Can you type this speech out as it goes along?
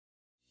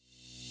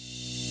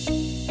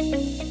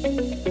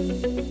Good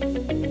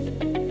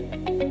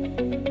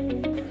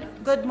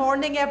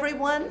morning,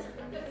 everyone,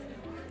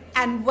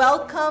 and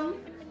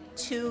welcome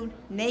to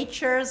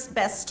Nature's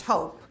Best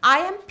Hope. I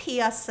am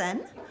Pia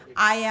Sen.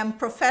 I am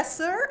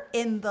professor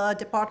in the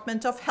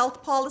Department of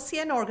Health Policy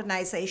and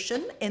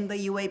Organization in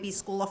the UAB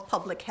School of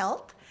Public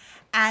Health,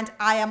 and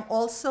I am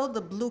also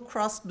the Blue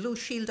Cross Blue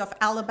Shield of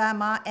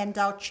Alabama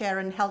Endowed Chair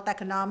in Health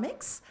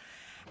Economics,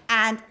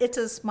 and it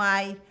is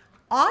my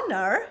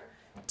honor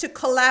to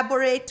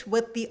collaborate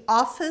with the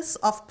Office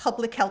of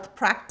Public Health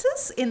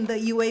Practice in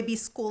the UAB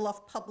School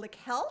of Public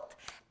Health.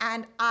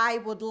 And I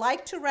would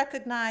like to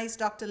recognize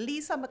Dr.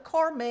 Lisa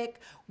McCormick,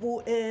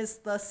 who is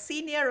the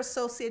Senior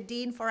Associate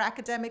Dean for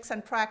Academics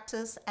and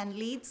Practice and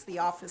leads the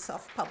Office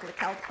of Public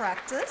Health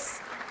Practice.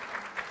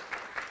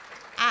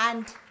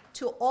 And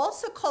to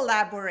also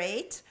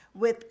collaborate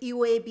with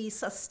UAB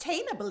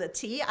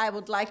Sustainability, I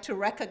would like to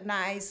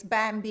recognize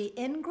Bambi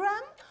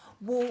Ingram,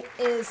 who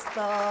is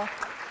the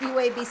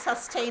UAB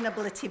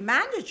Sustainability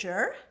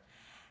Manager.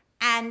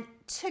 And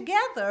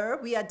together,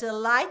 we are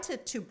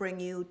delighted to bring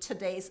you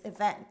today's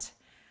event.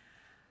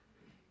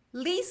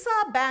 Lisa,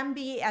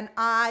 Bambi, and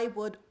I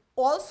would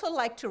also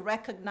like to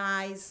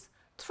recognize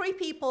three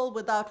people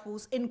without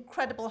whose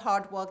incredible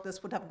hard work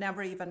this would have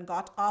never even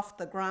got off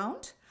the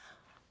ground.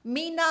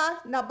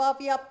 Mina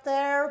Nabavi up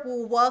there,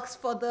 who works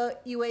for the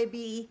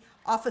UAB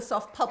Office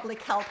of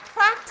Public Health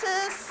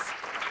Practice.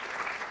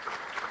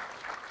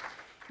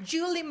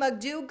 Julie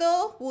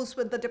McDougall, who's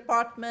with the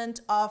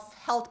Department of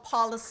Health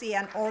Policy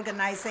and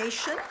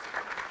Organization,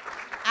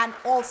 and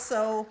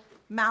also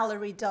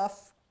Mallory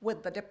Duff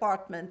with the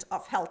Department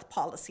of Health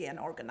Policy and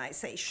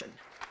Organization.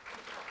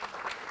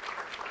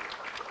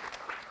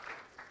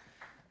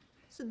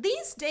 So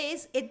these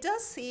days, it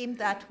does seem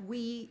that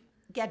we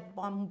get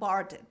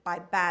bombarded by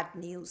bad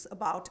news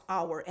about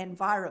our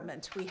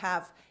environment. We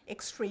have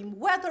extreme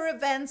weather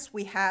events,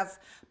 we have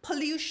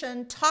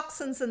pollution,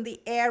 toxins in the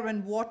air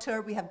and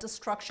water, we have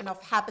destruction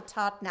of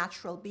habitat,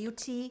 natural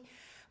beauty.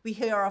 We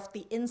hear of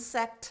the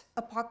insect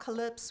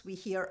apocalypse, we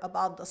hear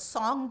about the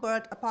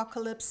songbird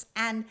apocalypse,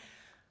 and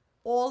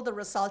all the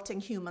resulting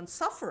human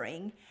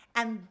suffering.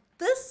 And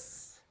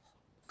this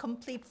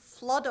complete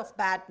flood of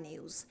bad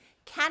news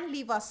can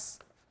leave us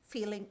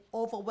feeling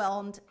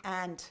overwhelmed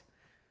and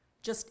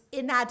just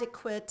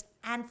inadequate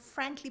and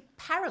frankly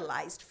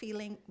paralyzed,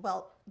 feeling,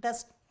 well,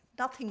 there's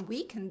nothing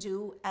we can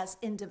do as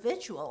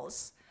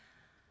individuals.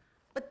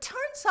 But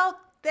turns out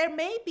there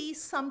may be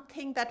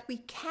something that we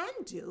can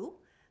do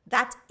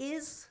that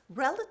is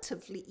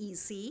relatively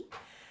easy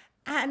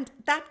and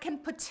that can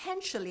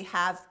potentially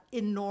have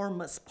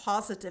enormous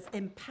positive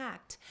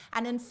impact.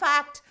 And in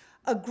fact,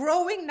 a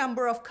growing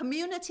number of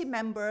community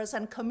members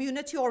and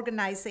community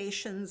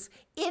organizations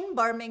in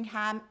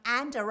Birmingham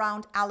and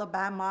around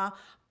Alabama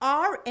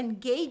are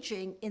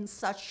engaging in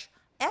such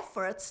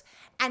efforts,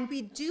 and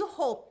we do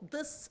hope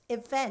this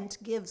event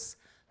gives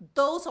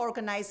those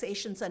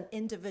organizations and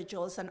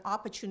individuals an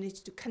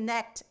opportunity to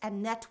connect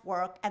and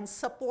network and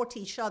support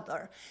each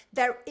other.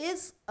 There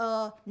is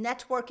a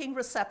networking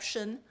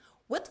reception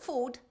with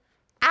food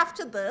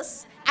after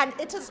this, and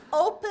it is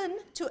open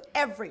to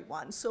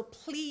everyone, so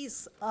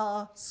please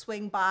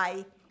swing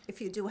by if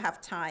you do have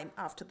time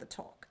after the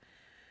talk.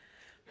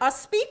 Our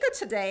speaker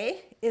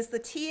today is the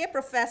TA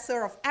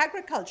Professor of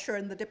Agriculture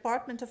in the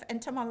Department of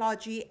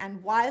Entomology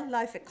and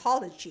Wildlife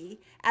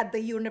Ecology at the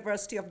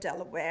University of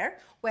Delaware,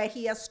 where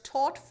he has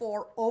taught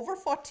for over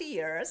 40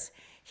 years.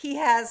 He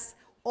has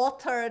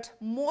authored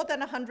more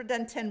than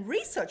 110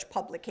 research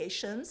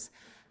publications,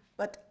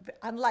 but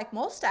unlike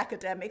most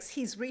academics,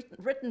 he's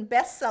written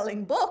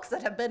best-selling books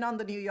that have been on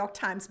the New York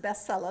Times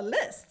bestseller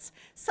lists,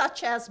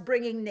 such as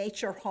Bringing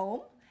Nature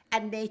Home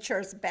and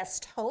Nature's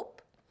Best Hope.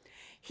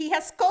 He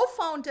has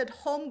co-founded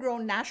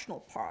Homegrown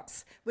National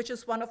Parks, which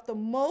is one of the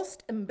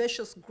most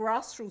ambitious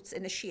grassroots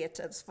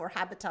initiatives for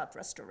habitat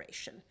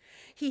restoration.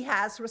 He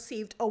has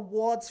received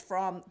awards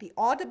from the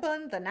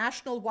Audubon, the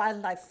National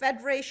Wildlife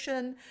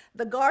Federation,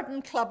 the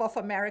Garden Club of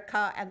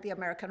America, and the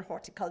American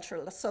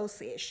Horticultural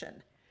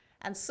Association.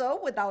 And so,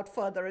 without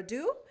further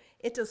ado,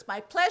 it is my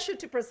pleasure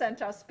to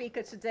present our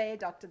speaker today,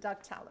 Dr.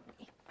 Doug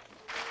Tallamy.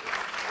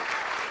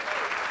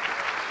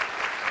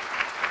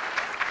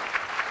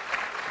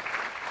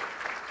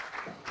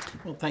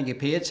 Well, thank you,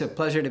 Pia. It's a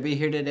pleasure to be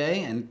here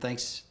today, and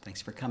thanks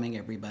for coming,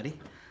 everybody.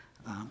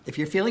 If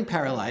you're feeling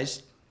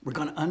paralyzed, we're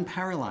going to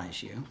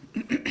unparalyze you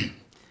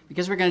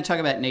because we're going to talk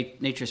about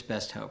nature's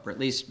best hope, or at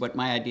least what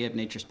my idea of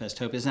nature's best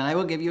hope is, and I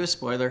will give you a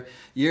spoiler.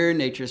 You're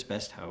nature's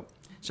best hope.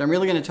 So I'm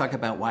really going to talk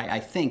about why I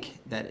think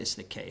that is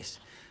the case.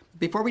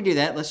 Before we do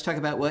that, let's talk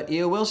about what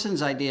E.O.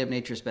 Wilson's idea of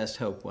nature's best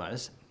hope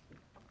was.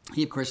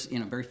 He, of course,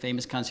 very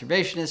famous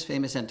conservationist,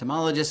 famous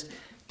entomologist,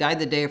 died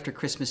the day after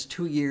Christmas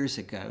 2 years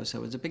ago, so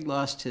it was a big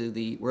loss to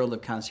the world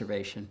of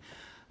conservation.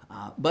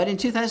 But in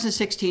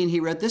 2016,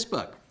 he wrote this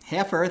book,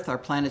 Half Earth, Our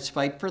Planet's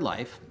Fight for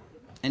Life,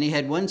 and he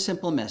had one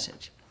simple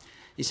message.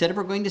 He said, if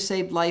we're going to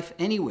save life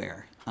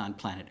anywhere on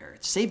planet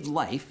Earth, save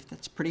life,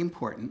 that's pretty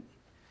important,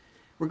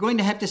 we're going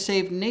to have to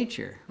save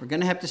nature. We're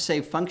going to have to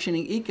save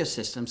functioning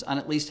ecosystems on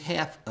at least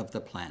half of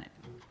the planet.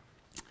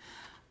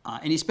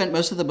 And he spent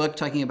most of the book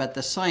talking about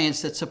the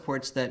science that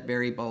supports that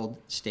very bold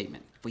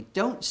statement. If we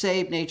don't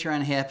save nature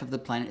on half of the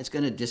planet, it's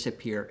going to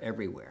disappear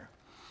everywhere.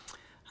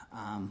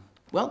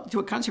 Well, to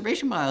a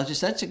conservation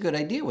biologist, that's a good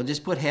idea. We'll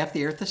just put half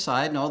the Earth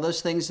aside, and all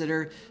those things that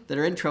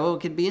are in trouble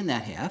can be in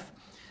that half,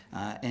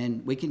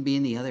 and we can be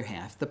in the other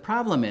half. The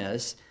problem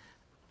is,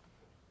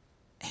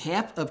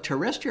 half of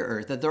terrestrial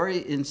Earth is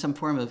already in some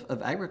form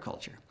of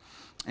agriculture.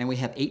 And we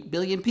have 8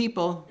 billion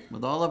people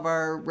with all of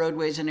our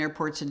roadways and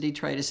airports and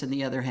detritus in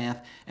the other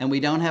half, and we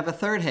don't have a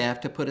third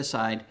half to put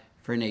aside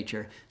for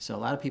nature. So a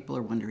lot of people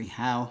are wondering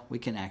how we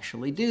can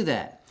actually do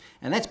that.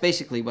 And that's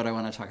basically what I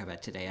want to talk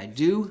about today. I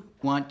do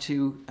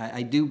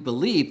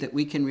believe that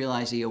we can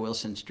realize E.O.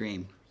 Wilson's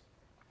dream,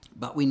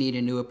 but we need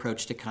a new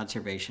approach to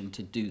conservation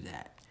to do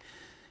that.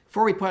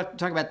 Before we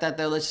talk about that,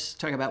 though, let's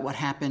talk about what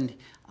happened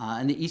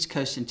on the East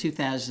Coast in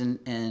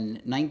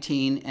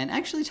 2019, and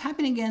actually it's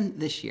happening again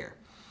this year.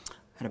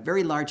 Had a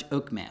very large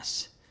oak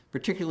mass,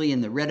 particularly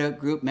in the red oak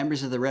group.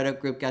 Members of the red oak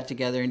group got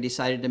together and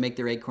decided to make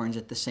their acorns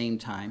at the same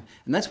time.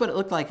 And that's what it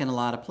looked like in a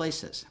lot of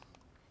places.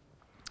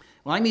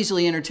 Well, I'm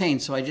easily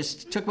entertained, so I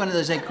just took one of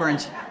those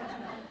acorns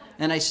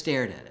and I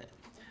stared at it.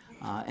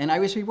 And I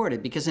was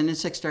rewarded because an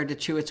insect started to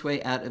chew its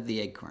way out of the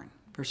acorn.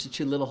 First it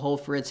chewed a little hole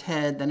for its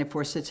head, then it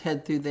forced its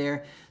head through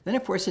there, then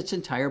it forced its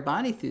entire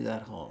body through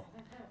that hole.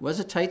 It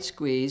was a tight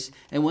squeeze,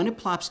 and when it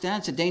plops down,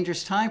 it's a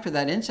dangerous time for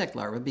that insect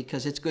larva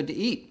because it's good to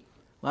eat.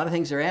 A lot of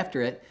things are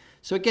after it.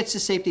 So it gets to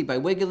safety by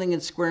wiggling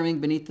and squirming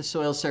beneath the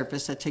soil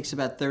surface. That takes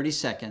about 30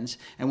 seconds.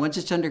 And once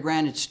it's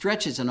underground, it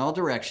stretches in all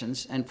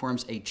directions and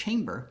forms a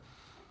chamber.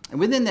 And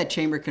within that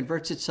chamber, it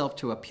converts itself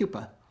to a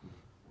pupa.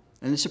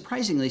 And then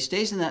surprisingly,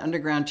 stays in that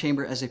underground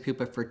chamber as a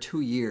pupa for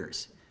 2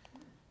 years.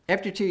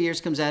 After 2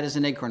 years, comes out as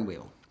an acorn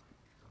weevil.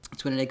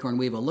 That's what an acorn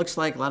weevil looks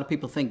like. A lot of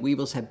people think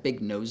weevils have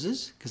big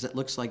noses because it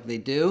looks like they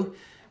do.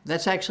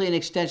 That's actually an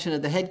extension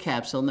of the head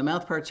capsule, and the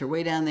mouth parts are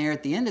way down there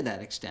at the end of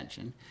that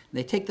extension.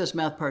 They take those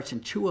mouth parts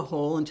and chew a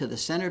hole into the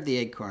center of the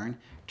acorn,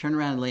 turn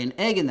around and lay an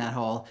egg in that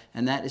hole,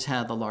 and that is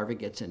how the larva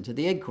gets into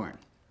the acorn.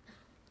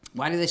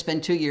 Why do they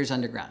spend 2 years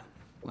underground?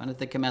 Why don't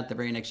they come out the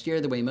very next year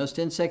the way most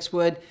insects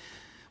would?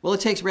 Well, it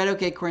takes red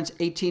oak acorns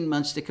 18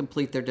 months to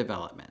complete their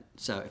development.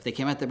 So if they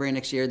came out the very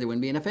next year, there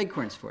wouldn't be enough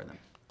acorns for them.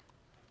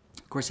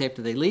 Of course,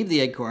 after they leave the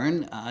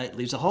acorn, it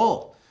leaves a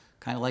hole,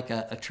 kind of like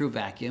a true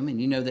vacuum,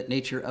 and you know that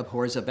nature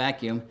abhors a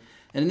vacuum.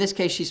 And in this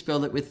case, she's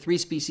filled it with 3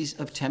 species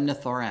of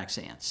temnothorax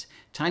ants,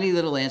 tiny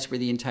little ants where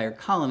the entire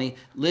colony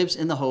lives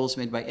in the holes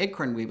made by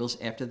acorn weevils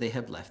after they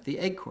have left the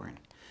acorn.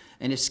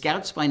 And if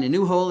scouts find a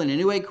new hole in a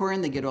new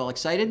acorn, they get all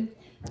excited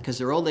because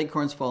their old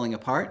acorn's falling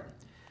apart.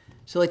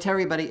 So they tell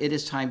everybody it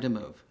is time to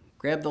move.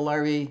 Grab the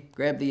larvae,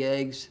 grab the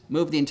eggs,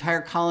 move the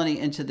entire colony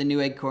into the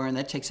new acorn.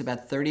 That takes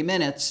about 30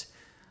 minutes.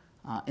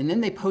 And then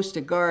they post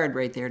a guard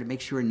right there to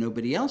make sure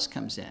nobody else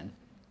comes in.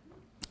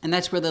 And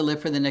that's where they'll live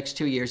for the next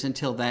 2 years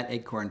until that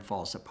acorn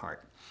falls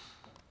apart.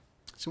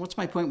 So what's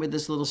my point with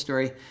this little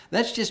story?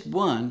 That's just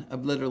one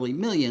of literally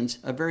millions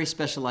of very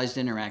specialized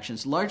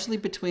interactions, largely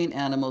between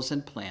animals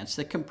and plants,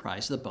 that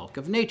comprise the bulk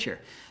of nature.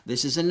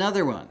 This is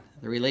another one,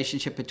 the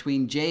relationship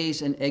between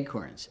jays and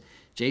acorns.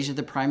 Jays are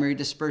the primary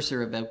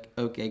disperser of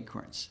oak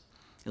acorns.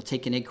 They'll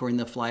take an acorn,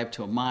 they'll fly up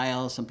to a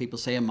mile, some people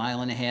say 1.5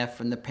 miles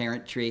from the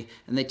parent tree,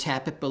 and they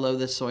tap it below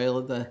the soil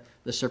of the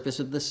surface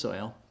of the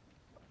soil.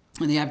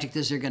 And the object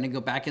is they're going to go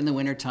back in the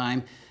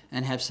wintertime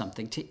and have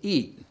something to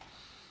eat.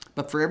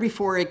 But for every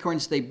 4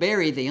 acorns they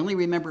bury, they only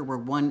remember where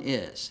one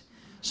is.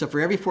 So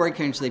for every 4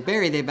 acorns they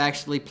bury, they've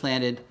actually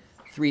planted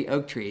 3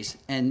 oak trees.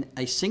 And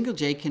a single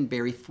jay can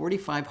bury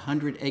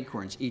 4,500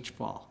 acorns each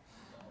fall.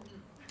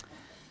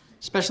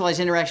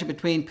 Specialized interaction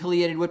between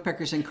pileated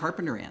woodpeckers and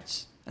carpenter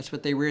ants. That's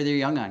what they rear their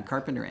young on,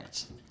 carpenter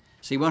ants.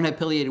 So you won't have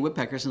pileated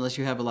woodpeckers unless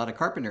you have a lot of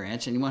carpenter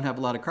ants, and you won't have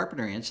a lot of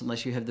carpenter ants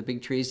unless you have the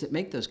big trees that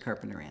make those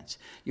carpenter ants.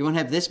 You won't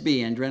have this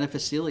bee, Andrena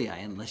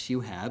facilii, unless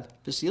you have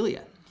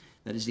Facilia.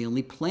 That is the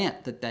only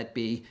plant that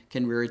bee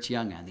can rear its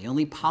young on, the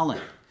only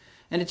pollen.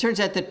 And it turns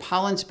out that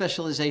pollen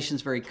specialization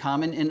is very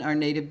common in our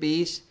native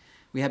bees.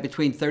 We have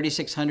between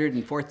 3,600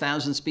 and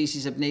 4,000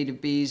 species of native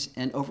bees,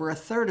 and over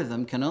 1/3 of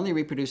them can only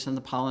reproduce on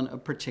the pollen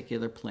of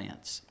particular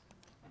plants.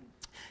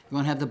 You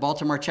won't have the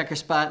Baltimore checker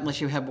spot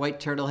unless you have white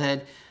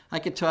turtlehead. I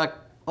could talk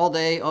all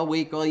day, all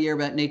week, all year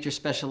about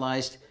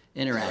nature-specialized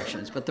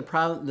interactions. But the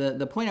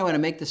point I want to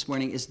make this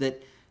morning is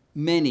that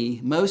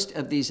most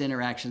of these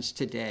interactions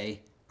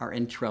today are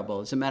in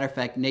trouble. As a matter of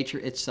fact, nature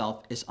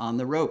itself is on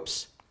the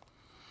ropes.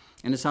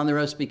 And it's on the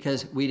ropes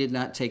because we did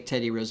not take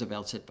Teddy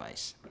Roosevelt's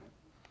advice.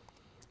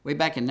 Way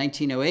back in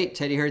 1908,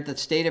 Teddy heard that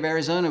the state of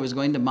Arizona was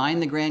going to mine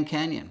the Grand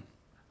Canyon.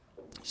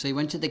 So he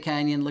went to the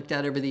canyon, looked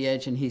out over the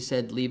edge, and he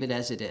said, "Leave it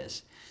as it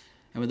is."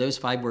 And with those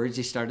 5 words,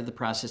 he started the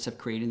process of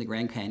creating the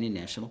Grand Canyon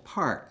National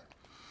Park.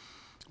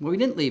 Well, we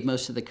didn't leave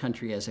most of the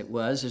country as it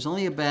was. There's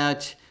only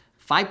about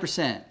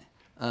 5%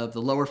 of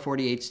the lower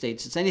 48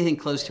 states that's anything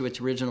close to its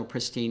original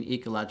pristine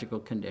ecological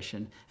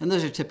condition, and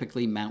those are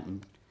typically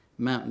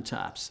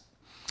mountaintops.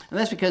 And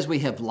that's because we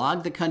have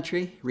logged the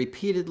country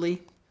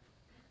repeatedly.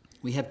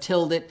 We have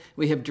tilled it,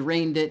 we have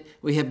drained it,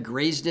 we have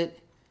grazed it.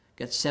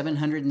 Got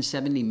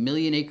 770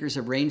 million acres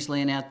of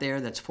rangeland out there.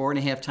 That's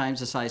 4.5 times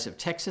the size of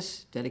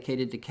Texas,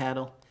 dedicated to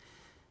cattle.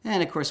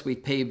 And of course,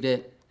 we've paved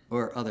it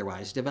or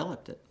otherwise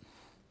developed it.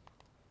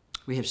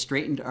 We have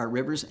straightened our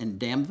rivers and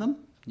dammed them.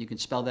 You can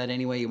spell that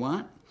any way you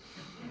want.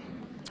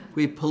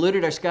 We've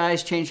polluted our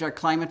skies, changed our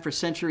climate for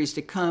centuries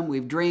to come.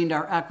 We've drained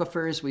our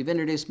aquifers. We've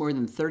introduced more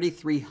than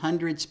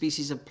 3,300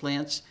 species of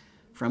plants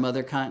from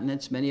other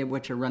continents, many of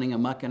which are running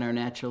amok in our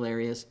natural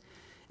areas.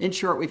 In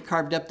short, we've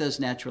carved up those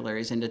natural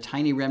areas into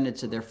tiny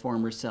remnants of their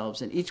former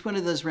selves, and each one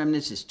of those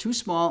remnants is too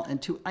small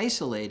and too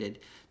isolated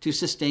to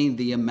sustain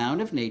the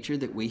amount of nature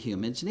that we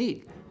humans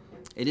need.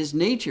 It is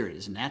nature, it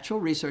is natural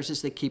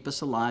resources that keep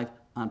us alive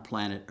on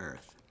planet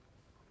Earth.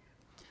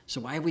 So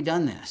why have we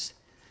done this?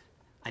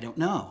 I don't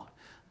know.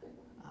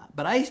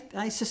 But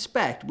I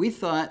suspect we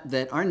thought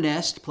that our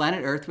nest,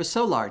 planet Earth, was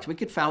so large we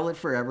could foul it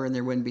forever and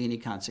there wouldn't be any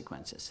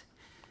consequences.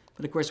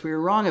 But of course, we were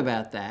wrong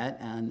about that,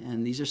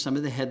 and these are some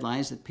of the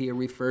headlines that Pia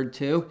referred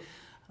to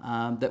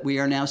that we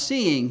are now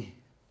seeing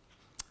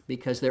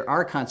because there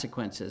are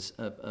consequences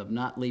of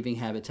not leaving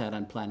habitat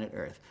on planet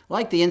Earth.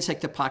 Like the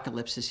insect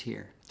apocalypse is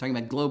here, talking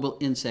about global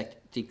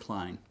insect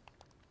decline.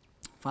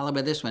 Followed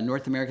by this one,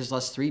 North America's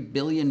lost 3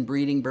 billion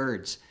breeding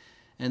birds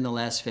in the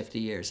last 50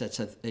 years. That's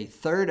a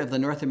third of the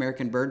North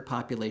American bird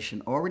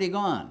population already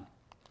gone.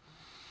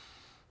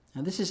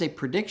 Now, this is a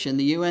prediction.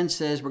 The UN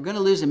says we're going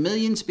to lose 1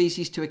 million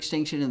species to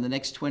extinction in the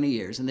next 20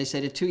 years, and they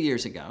said it 2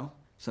 years ago,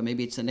 so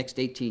maybe it's the next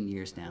 18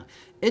 years now.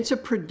 It's a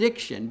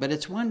prediction, but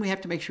it's one we have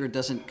to make sure it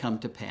doesn't come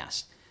to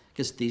pass,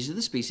 because these are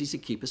the species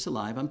that keep us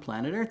alive on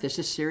planet Earth. This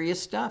is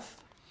serious stuff.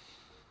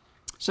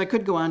 So I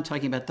could go on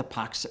talking about the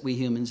pox that we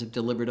humans have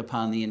delivered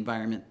upon the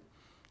environment,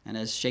 and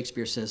as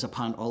Shakespeare says,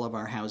 upon all of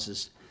our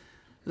houses.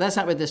 But that's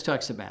not what this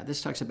talks about.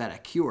 This talks about a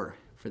cure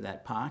for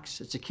that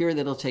pox. It's a cure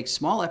that'll take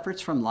small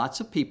efforts from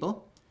lots of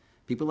people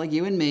like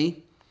you and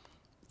me.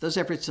 Those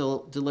efforts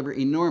will deliver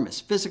enormous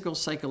physical,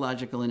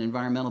 psychological, and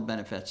environmental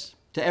benefits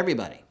to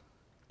everybody.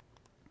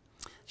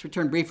 Let's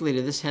return briefly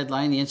to this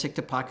headline. The insect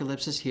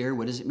apocalypse is here.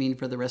 What does it mean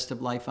for the rest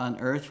of life on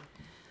Earth?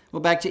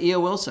 Well, back to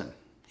E.O. Wilson.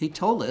 He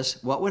told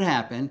us what would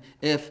happen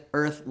if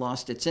Earth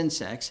lost its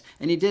insects,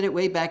 and he did it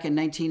way back in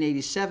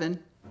 1987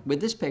 with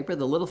this paper,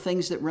 The Little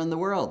Things That Run the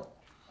World.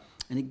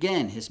 And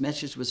again, his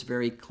message was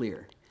very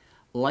clear.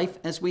 Life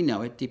as we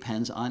know it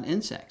depends on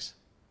insects.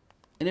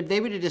 And if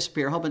they were to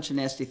disappear, a whole bunch of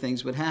nasty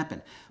things would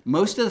happen.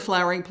 Most of the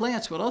flowering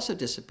plants would also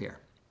disappear,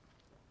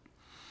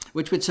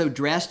 which would so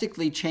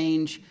drastically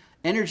change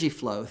energy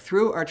flow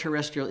through our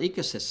terrestrial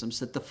ecosystems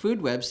that the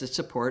food webs that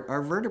support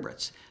our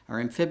vertebrates, our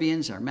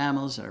amphibians, our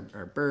mammals,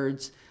 our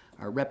birds,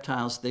 our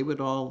reptiles, they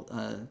would all,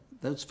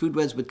 those food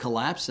webs would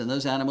collapse and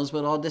those animals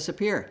would all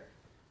disappear.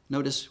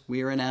 Notice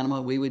we are an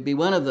animal, we would be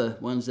one of the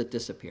ones that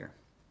disappear.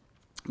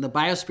 The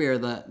biosphere,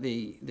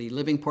 the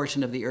living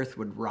portion of the Earth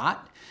would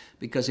rot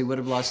because we would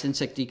have lost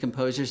insect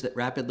decomposers that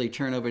rapidly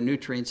turn over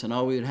nutrients, and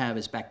all we would have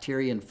is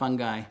bacteria and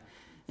fungi.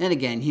 And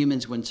again,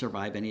 humans wouldn't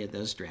survive any of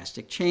those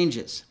drastic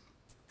changes.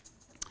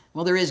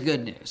 Well, there is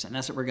good news, and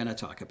that's what we're going to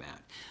talk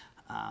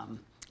about.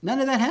 None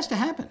of that has to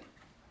happen.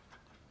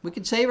 We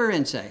can save our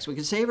insects, we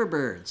can save our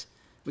birds,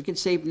 we can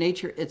save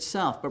nature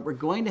itself, but we're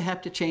going to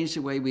have to change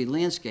the way we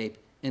landscape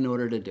in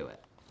order to do it.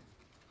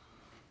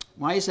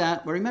 Why is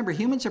that? Well, remember,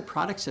 humans are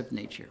products of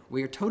nature.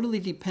 We are totally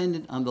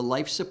dependent on the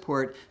life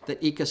support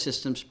that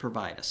ecosystems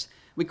provide us.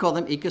 We call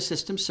them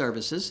ecosystem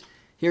services.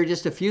 Here are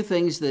just a few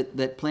things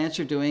that plants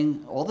are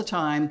doing all the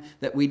time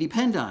that we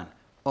depend on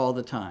all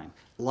the time.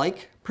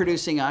 Like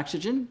producing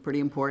oxygen, pretty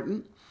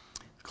important,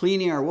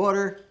 cleaning our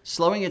water,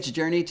 slowing its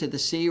journey to the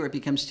sea where it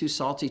becomes too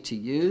salty to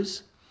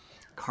use.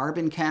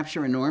 Carbon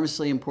capture,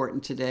 enormously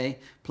important today.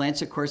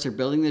 Plants, of course, are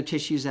building their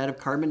tissues out of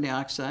carbon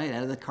dioxide,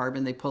 out of the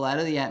carbon they pull out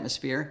of the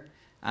atmosphere,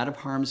 out of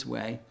harm's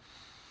way,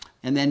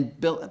 and then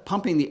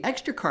pumping the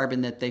extra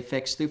carbon that they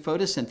fix through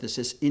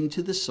photosynthesis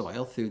into the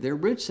soil through their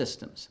root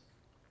systems.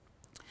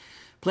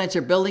 Plants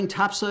are building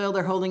topsoil,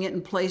 they're holding it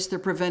in place, they're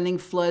preventing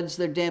floods,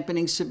 they're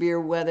dampening severe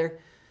weather,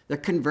 they're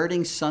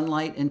converting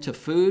sunlight into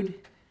food.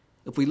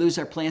 If we lose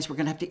our plants, we're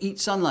going to have to eat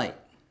sunlight,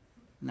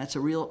 and that's a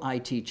real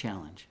IT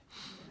challenge.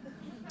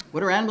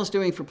 What are animals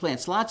doing for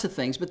plants? Lots of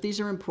things, but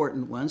these are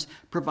important ones.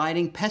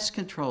 Providing pest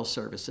control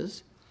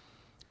services,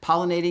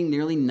 pollinating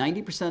nearly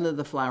 90% of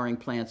the flowering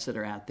plants that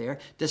are out there,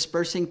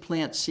 dispersing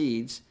plant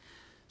seeds.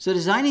 So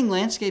designing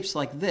landscapes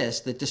like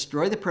this that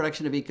destroy the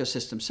production of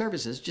ecosystem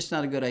services is just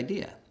not a good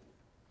idea.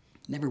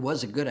 Never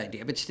was a good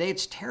idea, but today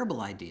it's a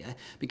terrible idea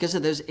because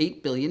of those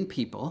 8 billion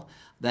people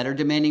that are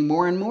demanding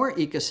more and more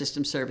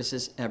ecosystem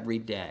services every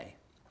day.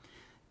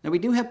 Now, we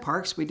do have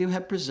parks, we do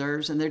have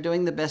preserves, and they're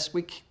doing the best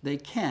they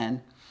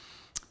can,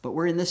 but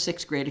we're in the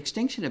 6th great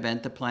extinction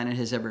event the planet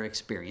has ever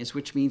experienced,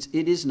 which means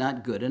it is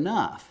not good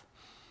enough.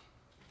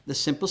 The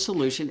simple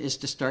solution is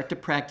to start to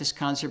practice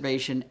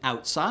conservation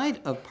outside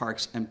of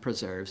parks and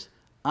preserves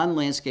on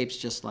landscapes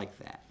just like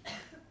that.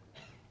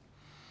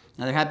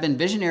 Now, there have been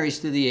visionaries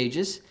through the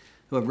ages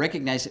who have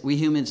recognized that we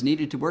humans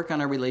needed to work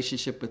on our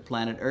relationship with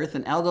planet Earth.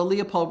 And Aldo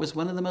Leopold was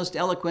one of the most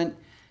eloquent.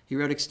 He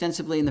wrote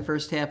extensively in the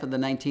first half of the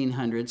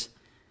 1900s.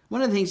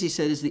 One of the things he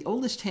said is the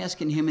oldest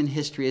task in human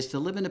history is to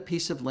live in a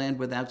piece of land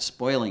without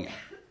spoiling it.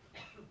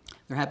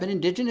 There have been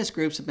indigenous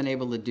groups that have been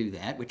able to do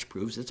that, which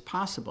proves it's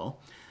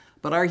possible.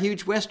 But our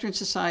huge Western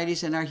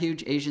societies and our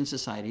huge Asian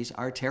societies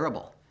are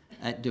terrible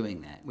at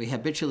doing that. We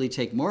habitually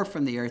take more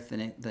from the earth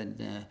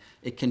than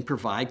it can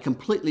provide,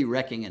 completely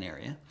wrecking an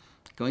area,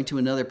 going to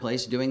another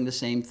place, doing the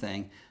same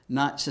thing,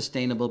 not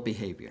sustainable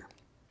behavior.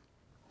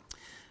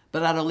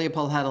 But Aldo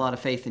Leopold had a lot of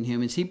faith in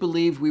humans. He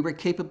believed we were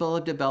capable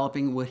of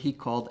developing what he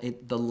called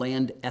the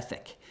land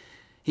ethic.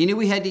 He knew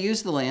we had to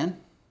use the land.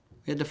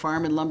 We had to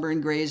farm and lumber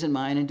and graze and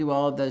mine and do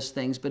all of those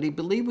things, but he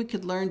believed we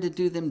could learn to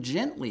do them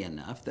gently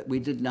enough that we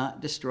did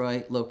not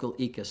destroy local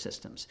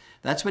ecosystems.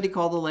 That's what he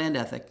called the land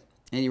ethic,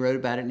 and he wrote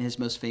about it in his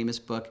most famous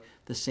book,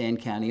 The Sand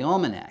County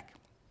Almanac.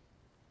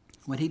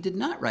 What he did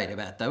not write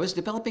about, though, is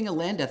developing a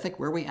land ethic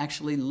where we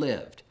actually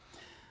lived.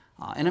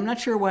 And I'm not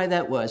sure why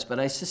that was, but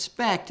I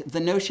suspect the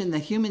notion that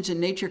humans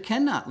and nature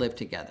cannot live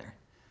together,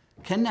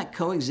 cannot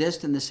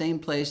coexist in the same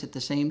place at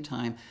the same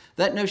time,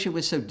 that notion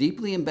was so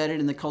deeply embedded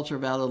in the culture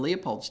of Aldo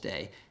Leopold's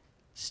day,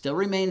 still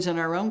remains in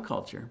our own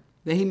culture,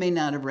 that he may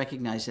not have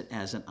recognized it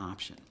as an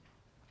option.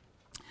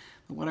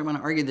 But what I want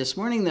to argue this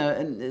morning, though,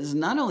 is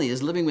not only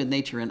is living with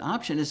nature an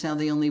option, it's now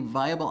the only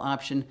viable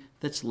option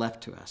that's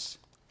left to us.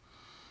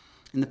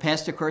 In the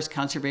past, of course,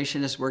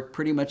 conservation has worked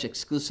pretty much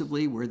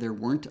exclusively where there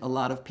weren't a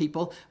lot of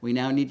people. We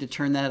now need to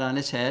turn that on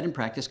its head and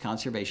practice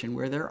conservation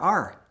where there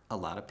are a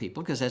lot of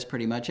people, because that's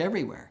pretty much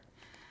everywhere.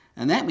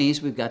 And that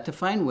means we've got to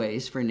find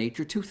ways for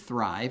nature to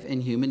thrive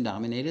in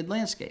human-dominated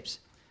landscapes.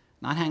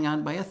 Not hang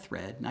on by a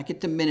thread, not get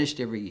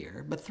diminished every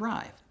year, but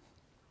thrive.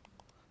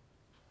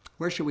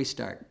 Where should we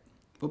start?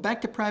 Well,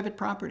 back to private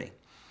property.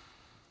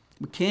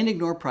 We can't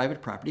ignore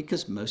private property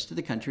because most of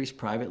the country is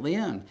privately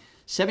owned.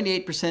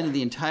 78% of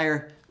the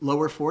entire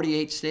lower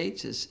 48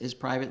 states is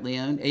privately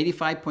owned.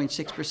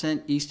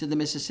 85.6% east of the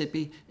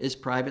Mississippi is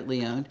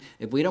privately owned.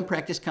 If we don't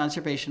practice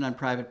conservation on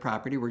private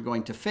property, we're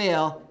going to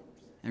fail.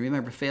 And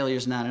remember, failure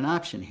is not an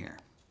option here.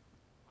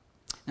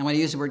 Now, when I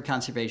use the word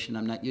conservation,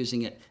 I'm not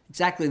using it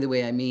exactly the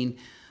way I mean.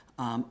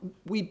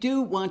 We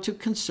do want to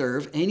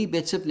conserve any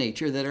bits of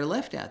nature that are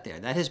left out there.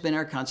 That has been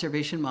our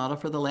conservation model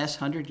for the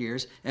last 100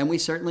 years, and we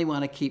certainly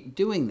want to keep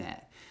doing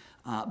that.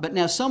 But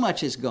now so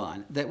much is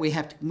gone that we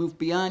have to move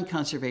beyond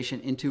conservation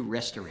into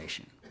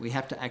restoration. We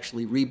have to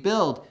actually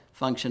rebuild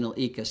functional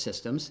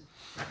ecosystems.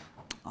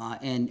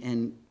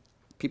 And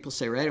people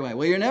say right away,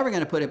 well, you're never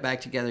going to put it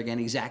back together again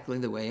exactly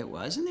the way it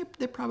was. And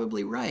they're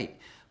probably right.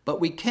 But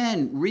we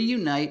can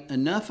reunite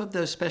enough of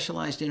those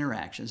specialized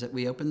interactions that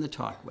we opened the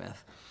talk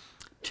with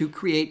to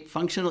create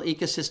functional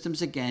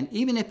ecosystems again,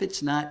 even if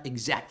it's not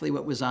exactly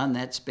what was on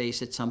that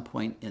space at some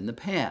point in the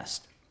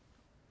past.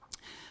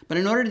 But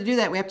in order to do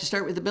that, we have to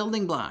start with the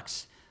building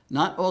blocks.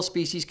 Not all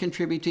species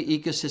contribute to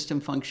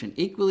ecosystem function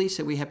equally,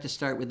 so we have to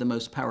start with the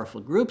most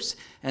powerful groups.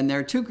 And there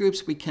are two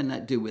groups we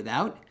cannot do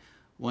without.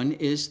 One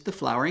is the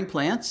flowering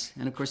plants,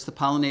 and of course the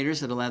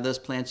pollinators that allow those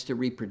plants to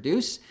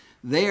reproduce.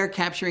 They are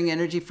capturing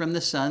energy from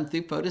the sun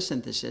through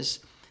photosynthesis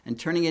and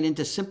turning it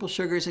into simple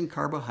sugars and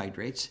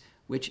carbohydrates,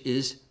 which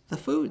is the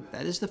food.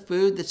 That is the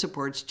food that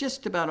supports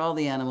just about all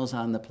the animals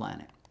on the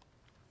planet.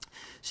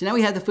 So now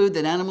we have the food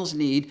that animals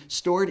need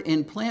stored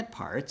in plant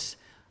parts.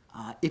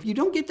 If you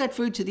don't get that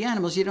food to the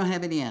animals, you don't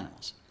have any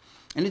animals.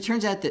 And it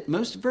turns out that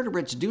most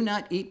vertebrates do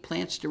not eat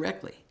plants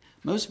directly.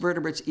 Most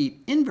vertebrates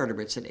eat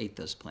invertebrates that ate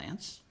those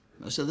plants.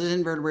 Most of those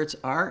invertebrates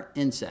are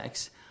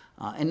insects,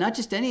 and not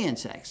just any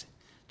insects.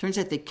 Turns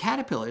out that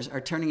caterpillars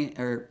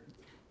are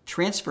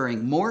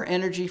transferring more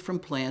energy from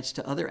plants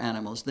to other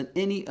animals than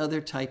any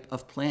other type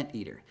of plant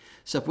eater.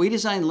 So if we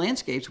design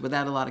landscapes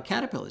without a lot of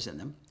caterpillars in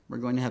them, we're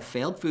going to have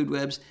failed food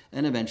webs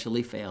and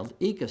eventually failed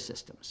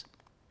ecosystems.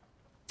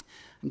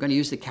 I'm going to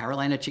use the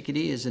Carolina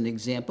chickadee as an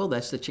example.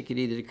 That's the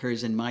chickadee that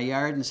occurs in my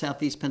yard in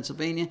southeast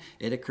Pennsylvania.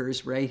 It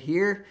occurs right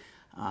here,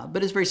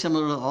 but it's very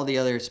similar to all the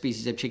other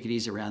species of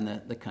chickadees around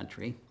the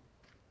country.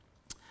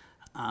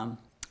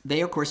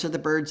 They, of course, are the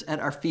birds at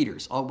our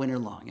feeders all winter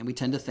long, and we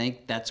tend to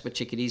think that's what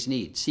chickadees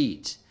need,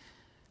 seeds.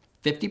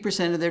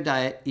 50% of their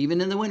diet,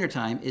 even in the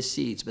wintertime, is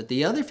seeds, but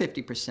the other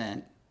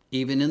 50%,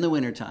 even in the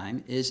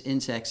wintertime, is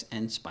insects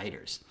and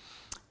spiders.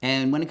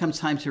 And when it comes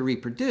time to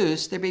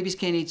reproduce, their babies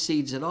can't eat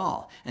seeds at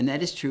all, and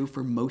that is true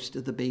for most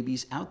of the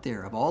babies out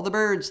there. Of all the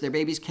birds, their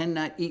babies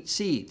cannot eat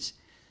seeds.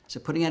 So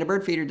putting out a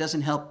bird feeder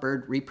doesn't help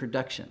bird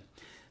reproduction.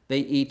 They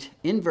eat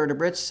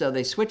invertebrates, so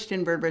they switch to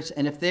invertebrates,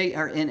 and if they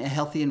are in a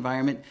healthy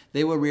environment,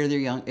 they will rear their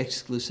young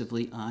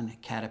exclusively on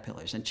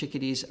caterpillars. And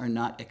chickadees are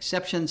not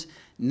exceptions.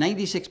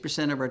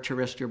 96% of our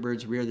terrestrial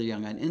birds rear their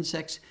young on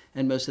insects,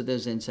 and most of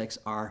those insects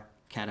are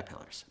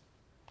caterpillars.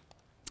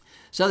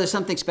 So there's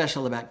something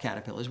special about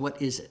caterpillars.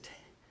 What is it?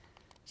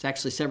 There's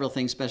actually several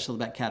things special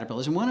about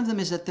caterpillars, and one of them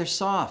is that they're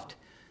soft.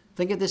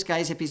 Think of this guy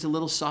as if he's a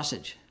little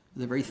sausage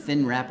with a very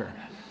thin wrapper.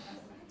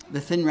 The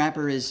thin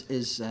wrapper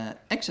is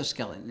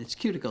exoskeleton. It's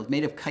cuticle,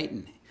 made of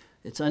chitin.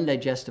 It's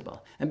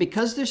undigestible. And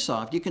because they're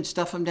soft, you can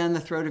stuff them down the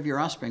throat of your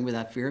offspring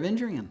without fear of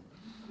injuring them.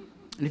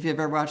 And if you've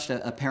ever watched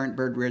a parent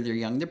bird rear their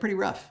young, they're pretty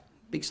rough.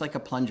 Beak's like a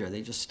plunger.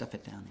 They just stuff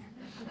it down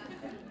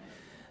there.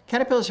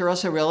 Caterpillars are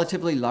also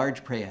relatively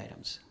large prey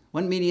items.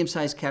 One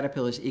medium-sized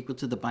caterpillar is equal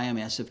to the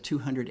biomass of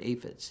 200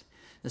 aphids.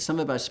 Now, some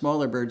of our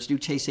smaller birds do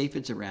chase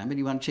aphids around, but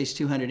you want to chase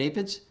 200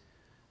 aphids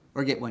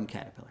or get one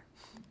caterpillar.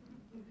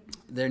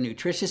 They're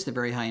nutritious, they're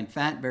very high in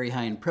fat, very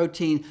high in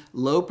protein,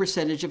 low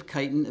percentage of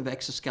chitin of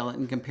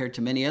exoskeleton compared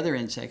to many other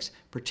insects,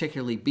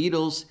 particularly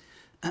beetles.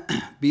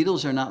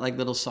 Beetles are not like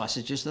little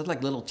sausages, they're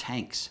like little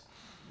tanks.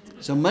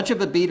 So much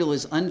of a beetle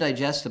is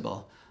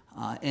undigestible,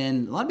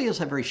 and a lot of beetles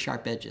have very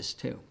sharp edges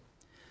too.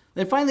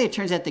 Then finally, it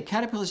turns out that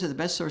caterpillars are the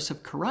best source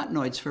of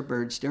carotenoids for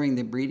birds during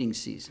the breeding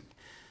season.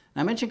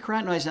 Now, I mention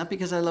carotenoids not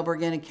because I love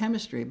organic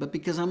chemistry, but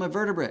because I'm a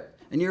vertebrate,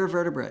 and you're a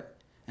vertebrate.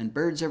 And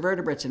birds are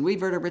vertebrates, and we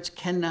vertebrates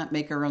cannot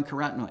make our own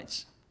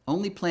carotenoids.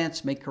 Only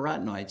plants make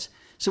carotenoids,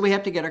 so we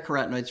have to get our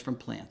carotenoids from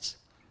plants.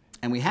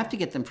 And we have to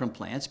get them from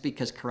plants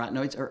because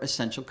carotenoids are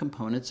essential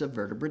components of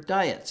vertebrate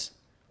diets.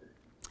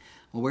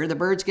 Well, where are the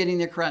birds getting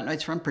their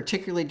carotenoids from,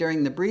 particularly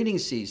during the breeding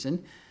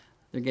season?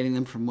 They're getting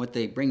them from what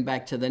they bring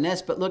back to the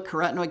nest. But look,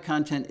 carotenoid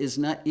content is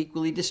not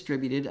equally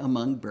distributed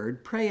among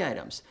bird prey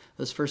items.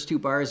 Those first two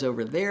bars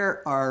over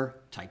there are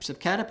types of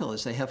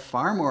caterpillars. They have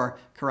far more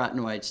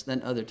carotenoids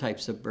than other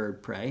types of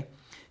bird prey.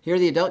 Here are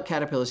the adult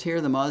caterpillars. Here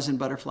are the moths and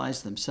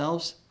butterflies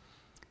themselves.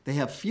 They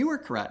have fewer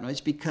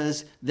carotenoids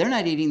because they're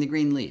not eating the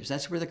green leaves.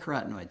 That's where the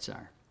carotenoids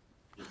are.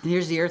 And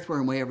here's the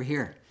earthworm way over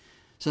here.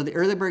 So the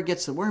early bird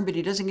gets the worm, but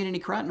he doesn't get any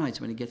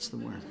carotenoids when he gets the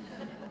worm.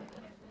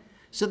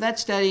 So that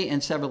study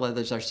and several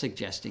others are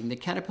suggesting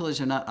that caterpillars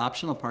are not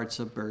optional parts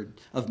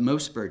of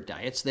most bird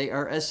diets. They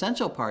are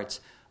essential parts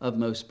of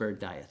most bird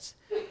diets.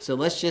 So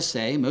let's just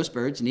say most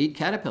birds need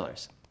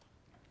caterpillars.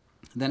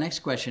 The next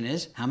question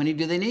is, how many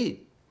do they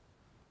need?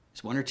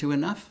 Is one or two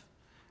enough?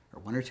 Or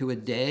one or two a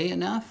day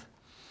enough?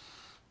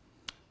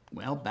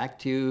 Well, back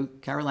to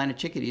Carolina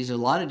chickadees. There's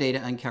a lot of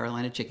data on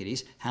Carolina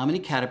chickadees. How many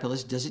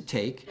caterpillars does it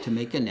take to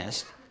make a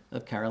nest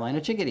of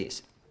Carolina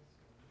chickadees?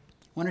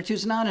 One or two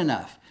is not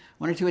enough.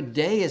 One or two a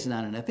day is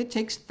not enough. It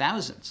takes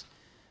thousands,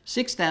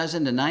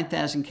 6,000 to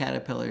 9,000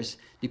 caterpillars,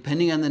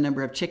 depending on the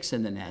number of chicks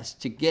in the nest,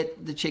 to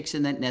get the chicks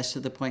in that nest to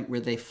the point where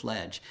they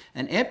fledge.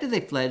 And after they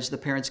fledge, the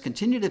parents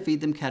continue to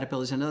feed them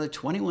caterpillars another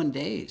 21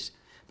 days.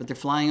 But they're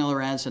flying all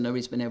around, so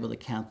nobody's been able to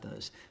count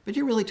those. But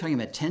you're really talking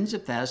about tens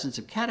of thousands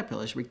of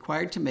caterpillars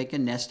required to make a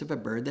nest of a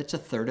bird that's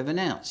 1/3 of an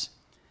ounce.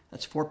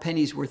 That's 4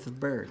 pennies worth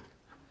of bird.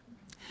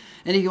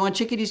 And if you want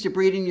chickadees to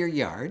breed in your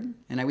yard,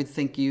 and I would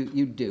think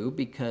you do,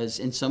 because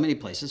in so many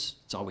places,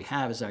 it's all we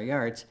have is our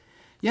yards,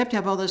 you have to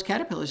have all those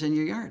caterpillars in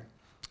your yard.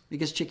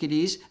 Because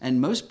chickadees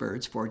and most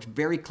birds forage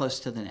very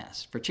close to the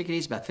nest. For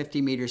chickadees, about 50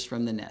 meters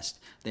from the nest.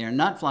 They are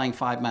not flying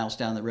 5 miles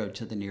down the road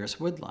to the nearest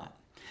woodlot.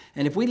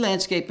 And if we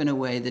landscape in a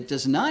way that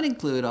does not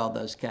include all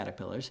those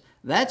caterpillars,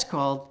 that's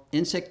called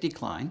insect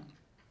decline.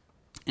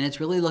 And it's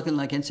really looking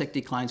like insect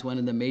decline is one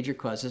of the major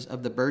causes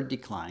of the bird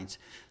declines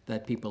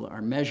that people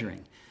are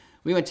measuring.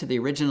 We went to the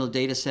original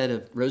data set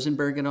of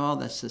Rosenberg et al.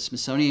 That's the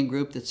Smithsonian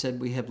group that said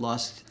we have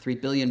lost 3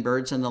 billion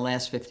birds in the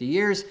last 50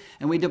 years.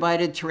 And we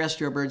divided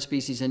terrestrial bird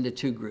species into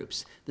 2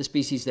 groups. The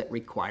species that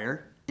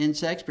require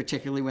insects,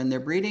 particularly when they're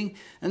breeding,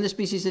 and the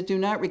species that do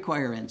not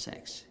require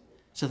insects.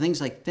 So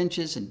things like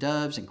finches and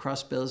doves and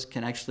crossbills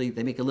can actually,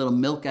 they make a little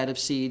milk out of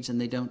seeds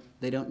and they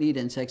don't need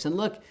insects. And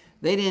look,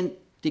 they didn't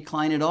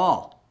decline at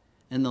all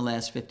in the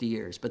last 50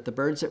 years. But the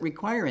birds that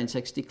require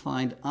insects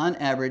declined on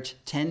average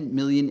 10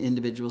 million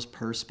individuals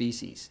per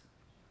species.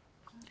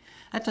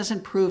 That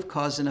doesn't prove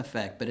cause and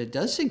effect, but it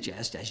does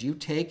suggest as you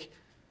take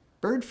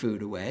bird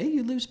food away,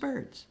 you lose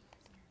birds.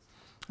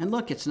 And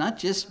look, it's not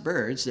just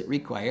birds that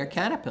require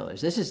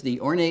caterpillars. This is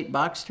the ornate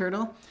box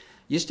turtle.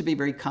 Used to be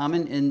very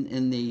common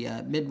in the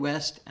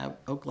Midwest,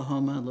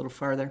 Oklahoma, a little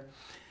farther.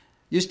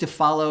 Used to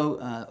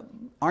follow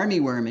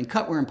armyworm and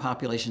cutworm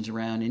populations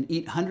around and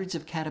eat hundreds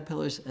of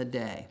caterpillars a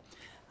day.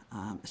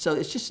 So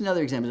it's just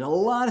another example. There's a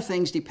lot of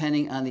things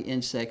depending on the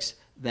insects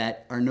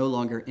that are no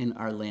longer in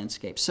our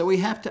landscapes. So we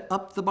have to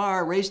up the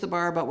bar, raise the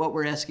bar about what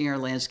we're asking our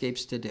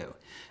landscapes to do.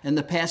 In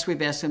the past,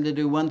 we've asked them to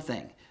do one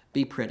thing,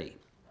 be pretty.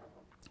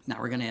 Now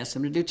we're going to ask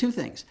them to do 2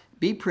 things,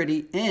 be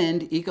pretty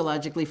and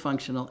ecologically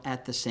functional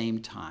at the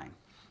same time.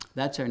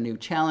 That's our new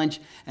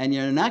challenge, and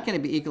you're not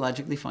going to be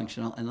ecologically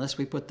functional unless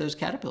we put those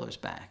caterpillars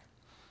back.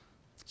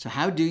 So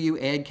how do you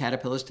add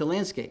caterpillars to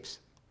landscapes?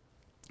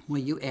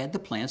 Well, you add the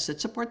plants that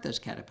support those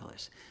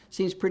caterpillars.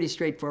 Seems pretty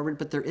straightforward,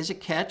 but there is a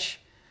catch,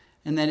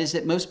 and that is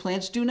that most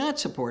plants do not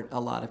support a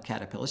lot of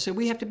caterpillars, so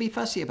we have to be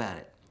fussy about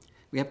it.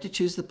 We have to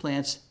choose the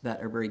plants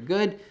that are very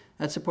good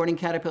at supporting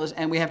caterpillars,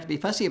 and we have to be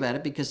fussy about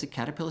it because the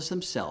caterpillars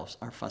themselves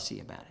are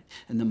fussy about it.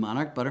 And the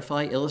monarch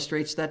butterfly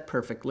illustrates that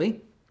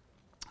perfectly.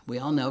 We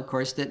all know, of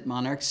course, that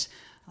monarchs,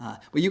 well,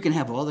 you can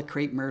have all the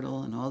crepe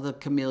myrtle and all the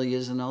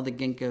camellias and all the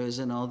ginkgos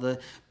and all the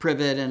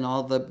privet and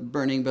all the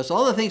burning bush,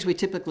 all the things we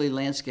typically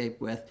landscape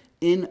with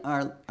in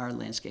our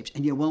landscapes,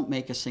 and you won't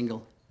make a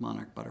single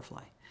monarch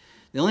butterfly.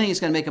 The only thing that's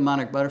going to make a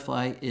monarch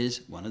butterfly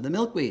is one of the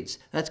milkweeds.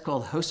 That's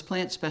called host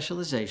plant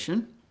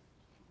specialization.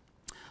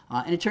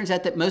 And it turns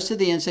out that most of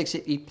the insects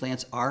that eat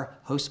plants are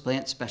host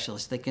plant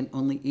specialists. They can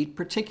only eat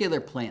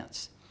particular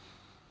plants.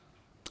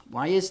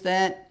 Why is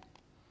that?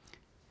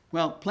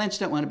 Well, plants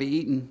don't want to be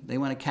eaten. They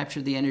want to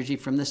capture the energy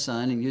from the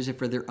sun and use it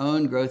for their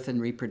own growth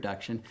and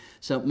reproduction.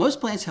 So most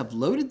plants have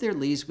loaded their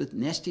leaves with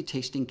nasty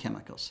tasting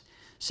chemicals,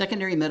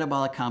 secondary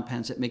metabolic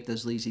compounds that make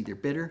those leaves either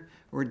bitter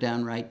or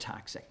downright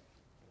toxic.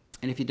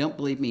 And if you don't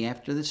believe me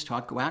after this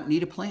talk, go out and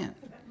eat a plant.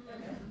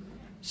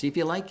 See if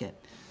you like it.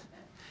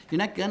 You're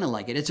not going to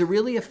like it. It's a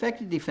really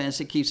effective defense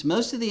that keeps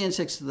most of the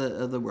insects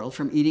of the world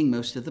from eating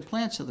most of the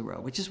plants of the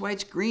world, which is why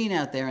it's green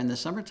out there in the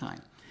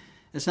summertime.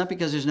 It's not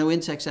because there's no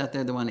insects out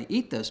there that want to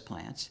eat those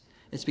plants.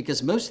 It's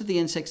because most of the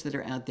insects that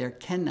are out there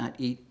cannot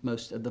eat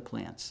most of the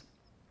plants.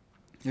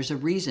 There's a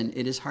reason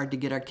it is hard to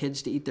get our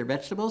kids to eat their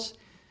vegetables.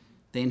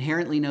 They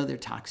inherently know they're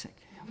toxic.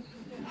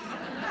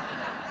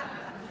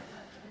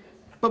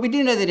 But we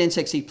do know that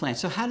insects eat plants.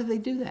 So how do they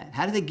do that?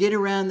 How do they get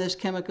around those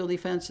chemical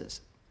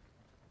defenses?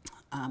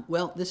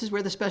 Well, this is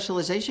where the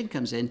specialization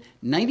comes in.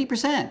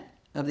 90%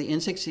 of the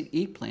insects that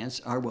eat plants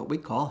are what we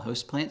call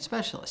host plant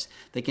specialists.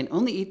 They can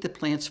only eat the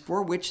plants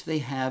for which they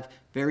have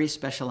very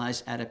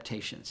specialized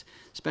adaptations.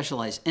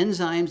 Specialized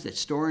enzymes that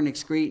store and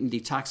excrete and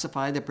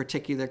detoxify the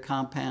particular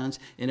compounds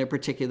in a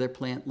particular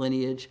plant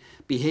lineage.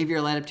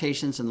 Behavioral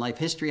adaptations and life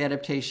history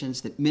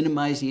adaptations that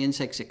minimize the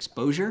insect's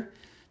exposure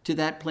to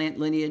that plant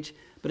lineage.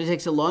 But it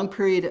takes a long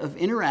period of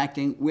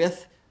interacting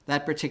with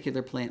that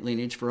particular plant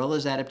lineage for all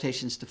those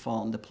adaptations to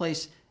fall into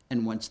place.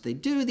 And once they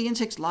do, the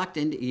insect's locked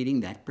into eating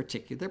that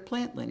particular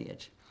plant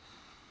lineage.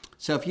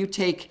 So if you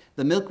take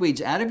the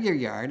milkweeds out of your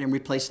yard and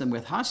replace them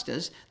with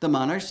hostas, the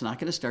monarch's not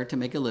going to start to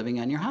make a living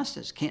on your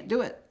hostas. Can't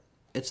do it.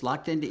 It's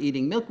locked into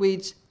eating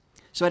milkweeds.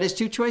 So it has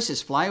two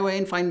choices: fly away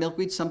and find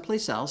milkweeds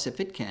someplace else if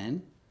it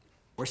can,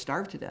 or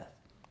starve to death.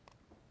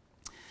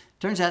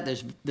 Turns out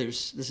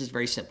this is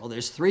very simple.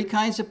 There's three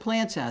kinds of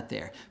plants out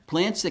there.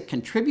 Plants that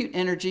contribute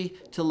energy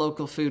to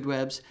local food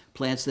webs,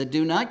 plants that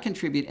do not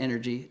contribute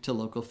energy to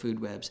local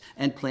food webs,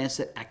 and plants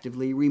that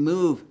actively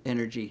remove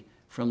energy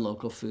from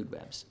local food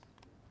webs.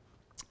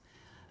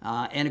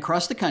 And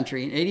across the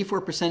country, in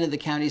 84% of the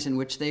counties in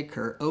which they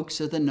occur, oaks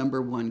are the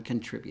 #1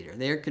 contributor.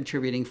 They are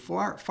contributing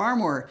far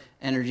more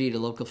energy to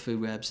local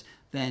food webs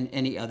than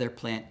any other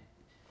plant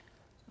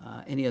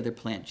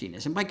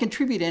genus. And by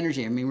contribute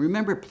energy, I mean,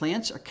 remember,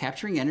 plants are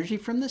capturing energy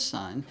from the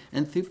sun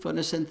and through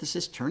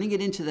photosynthesis, turning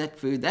it into that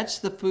food. That's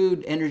the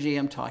food energy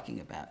I'm talking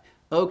about.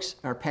 Oaks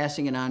are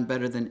passing it on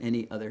better than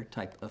any other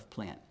type of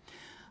plant.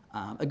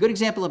 A good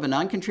example of a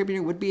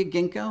non-contributor would be a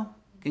ginkgo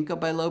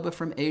biloba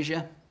from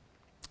Asia.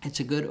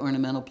 It's a good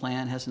ornamental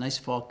plant, has a nice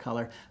fall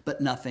color,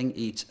 but nothing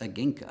eats a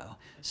ginkgo.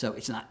 So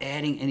it's not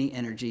adding any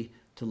energy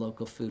to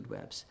local food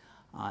webs.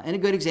 And a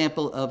good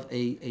example of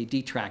a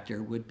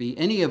detractor would be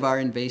any of our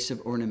invasive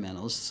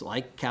ornamentals,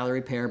 like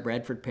Callery pear,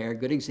 Bradford pear,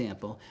 good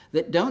example,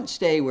 that don't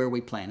stay where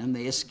we plant them.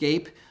 They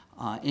escape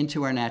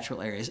into our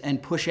natural areas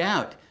and push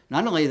out.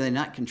 Not only are they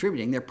not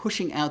contributing, they're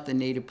pushing out the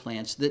native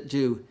plants that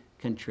do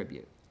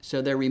contribute.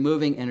 So they're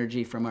removing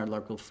energy from our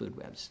local food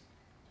webs.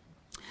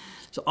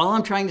 So all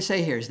I'm trying to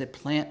say here is that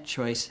plant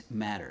choice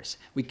matters.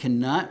 We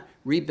cannot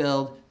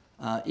rebuild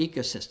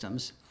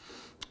ecosystems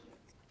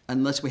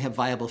unless we have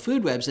viable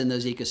food webs in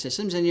those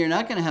ecosystems, and you're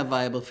not going to have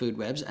viable food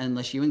webs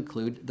unless you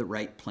include the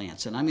right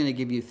plants. And I'm going to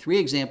give you 3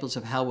 examples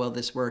of how well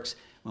this works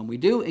when we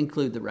do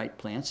include the right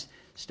plants,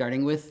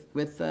 starting with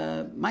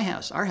my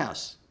house, our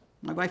house.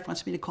 My wife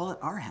wants me to call it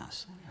our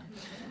house.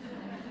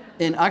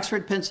 In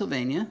Oxford,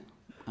 Pennsylvania,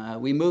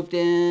 we moved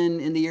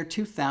in the year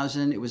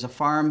 2000. It was a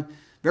farm,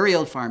 very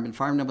old farm, been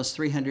farmed almost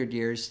 300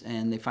 years,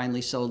 and they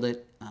finally sold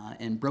it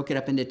and broke it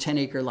up into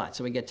 10-acre lots.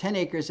 So we get 10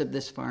 acres of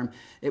this farm.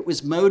 It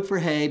was mowed for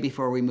hay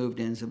before we moved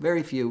in, so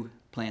very few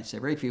plants there,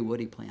 very few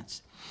woody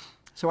plants.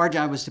 So our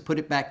job was to put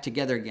it back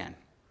together again,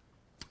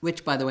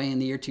 which, by the way, in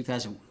the year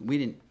 2000, we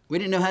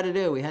didn't know how to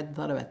do. We hadn't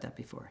thought about that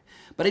before.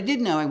 But I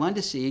did know I wanted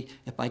to see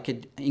if I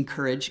could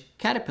encourage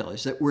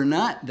caterpillars that were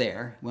not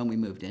there when we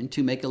moved in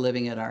to make a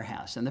living at our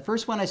house. And the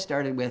first one I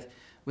started with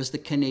was the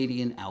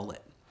Canadian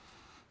owlet.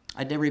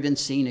 I'd never even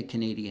seen a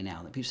Canadian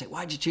owlet. People say,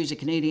 why'd you choose a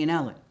Canadian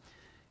owlet?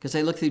 Because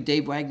I looked through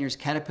Dave Wagner's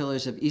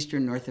Caterpillars of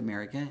Eastern North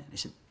America. And I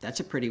said, that's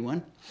a pretty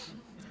one.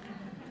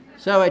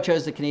 So I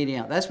chose the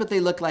Canadian owlet. That's what they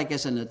look like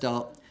as an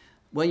adult.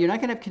 Well, you're not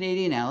going to have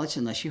Canadian owlets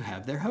unless you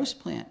have their host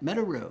plant,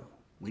 meadow rue.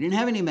 We didn't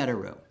have any meadow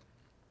rue.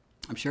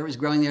 I'm sure it was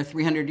growing there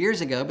 300 years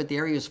ago, but the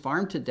area was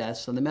farmed to death,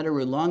 so the meadow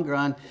rue long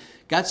gone.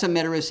 Got some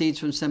meadow rue seeds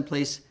from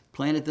someplace,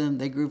 planted them.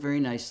 They grew very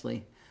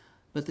nicely.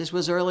 But this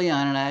was early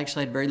on, and I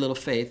actually had very little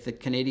faith that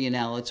Canadian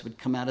owlets would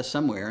come out of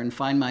somewhere and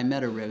find my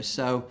meadow rue.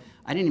 So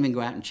I didn't even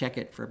go out and check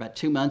it for about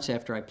 2 months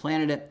after I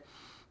planted it.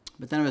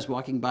 But then I was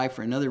walking by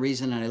for another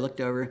reason, and I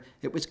looked over.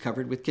 It was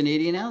covered with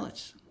Canadian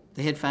owlets.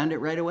 They had found it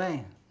right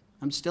away.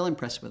 I'm still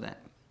impressed with that.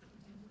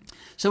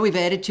 So we've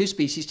added 2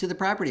 species to the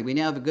property. We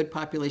now have a good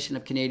population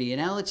of Canadian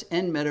owlets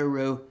and meadow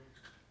rue.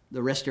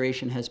 The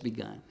restoration has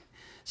begun.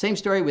 Same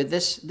story with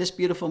this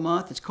beautiful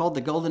moth. It's called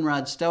the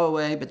goldenrod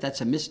stowaway, but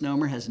that's a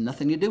misnomer, has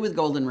nothing to do with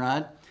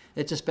goldenrod.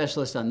 It's a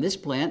specialist on this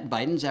plant,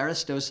 Biden's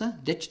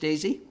aristosa, ditch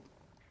daisy.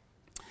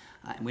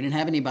 We didn't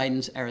have any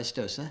Biden's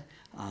aristosa,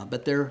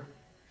 but there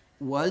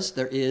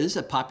is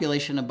a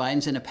population of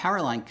Bidens in a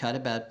power line cut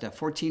about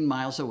 14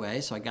 miles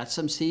away. So I got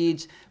some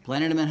seeds,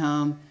 planted them at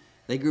home.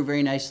 They grew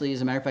very nicely.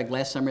 As a matter of fact,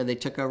 last summer they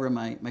took over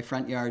my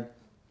front yard.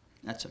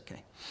 That's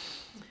okay.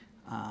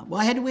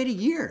 Well, I had to wait a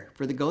year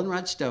for the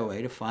goldenrod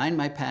stowaway to find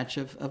my patch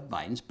of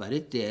Bidens, but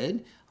it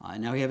did.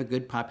 Now we have a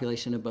good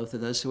population of both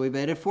of those, so we've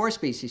added 4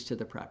 species to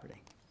the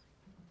property.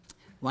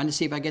 Wanted to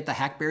see if I get the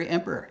hackberry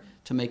emperor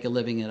to make a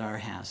living at our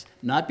house.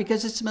 Not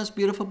because it's the most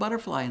beautiful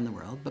butterfly in the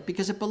world, but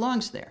because it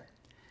belongs there.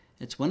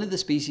 It's one of the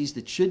species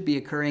that should be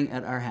occurring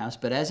at our house,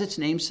 but as its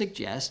name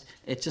suggests,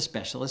 it's a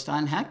specialist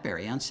on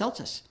hackberry, on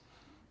Celtis.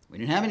 We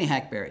didn't have any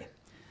hackberry,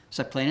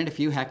 so I planted a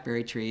few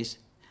hackberry trees.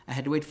 I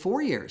had to wait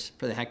 4 years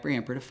for the hackberry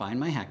emperor to find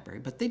my hackberry,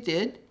 but they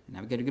did. Now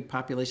we've got a good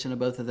population of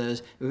both of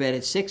those. We've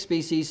added 6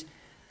 species,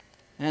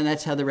 and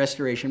that's how the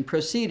restoration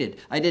proceeded.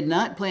 I did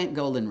not plant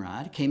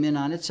goldenrod. It came in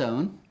on its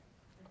own,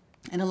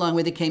 and along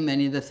with it came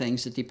many of the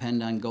things that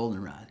depend on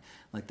goldenrod,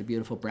 like the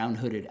beautiful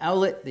brown-hooded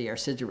owlet, the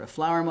Arcidra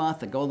flower moth,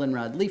 the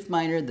goldenrod leaf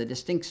miner, the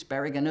distinct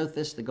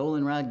Sparaginothus, the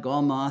goldenrod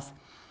gall moth.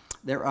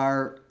 There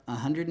are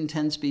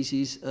 110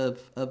 species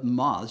of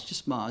moths,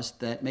 just moths,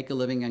 that make a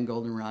living on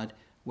goldenrod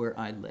where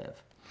I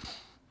live.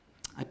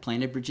 I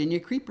planted Virginia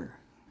creeper.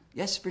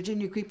 Yes,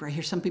 Virginia creeper. I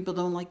hear some people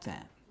don't like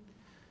that.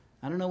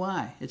 I don't know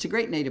why. It's a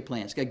great native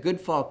plant. It's got good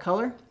fall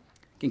color.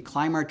 Can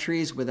climb our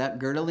trees without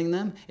girdling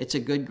them. It's a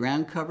good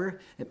ground cover.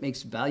 It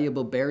makes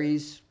valuable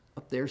berries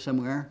up there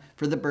somewhere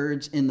for the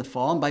birds in the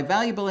fall. And by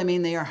valuable, I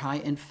mean they are high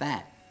in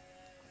fat.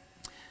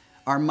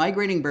 Our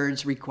migrating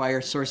birds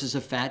require sources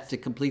of fat to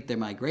complete their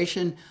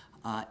migration,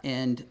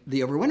 and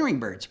the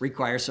overwintering birds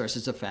require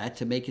sources of fat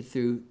to make it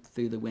through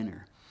the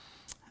winter.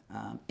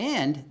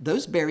 And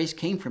those berries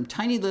came from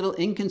tiny little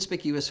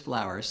inconspicuous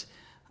flowers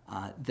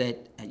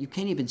that you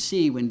can't even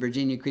see when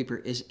Virginia creeper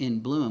is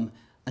in bloom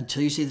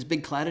until you see this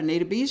big cloud of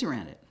native bees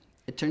around it.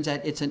 It turns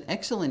out it's an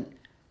excellent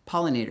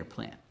pollinator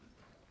plant.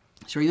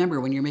 So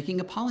remember, when you're making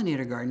a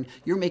pollinator garden,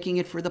 you're making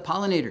it for the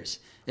pollinators.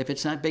 If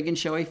it's not big and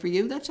showy for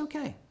you, that's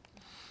okay.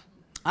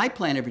 I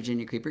planted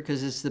Virginia creeper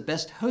because it's the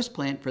best host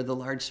plant for the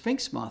large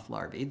sphinx moth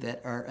larvae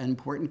that are an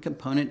important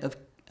component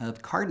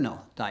of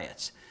cardinal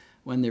diets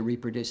when they're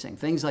reproducing.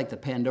 Things like the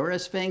Pandora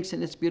sphinx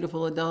and its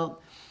beautiful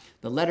adult,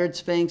 the lettered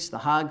sphinx, the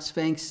hog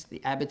sphinx,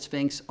 the abbot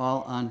sphinx,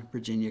 all on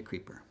Virginia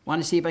creeper.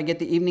 Want to see if I get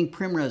the evening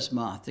primrose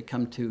moth to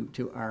come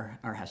to our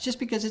house, just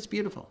because it's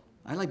beautiful.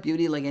 I like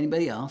beauty like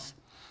anybody else.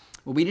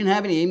 Well, we didn't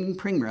have any evening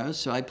primrose,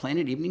 so I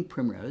planted evening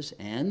primrose,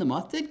 and the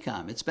moth did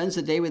come. It spends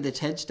the day with its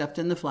head stuffed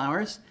in the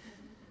flowers.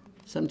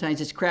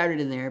 Sometimes it's crowded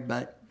in there,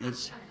 but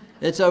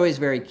it's always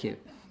very cute.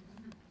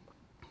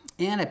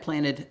 And I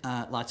planted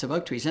lots of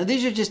oak trees. Now,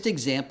 these are just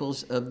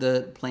examples of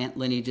the plant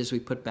lineages we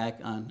put back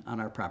on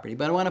our property.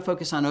 But I want to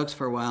focus on oaks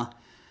for a while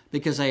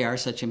because they are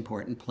such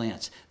important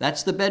plants.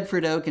 That's the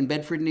Bedford oak in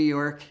Bedford, New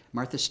York,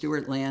 Martha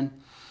Stewart land.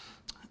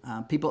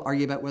 People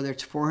argue about whether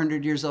it's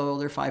 400 years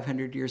old or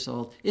 500 years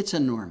old. It's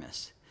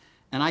enormous.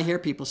 And I hear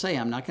people say,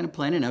 I'm not going to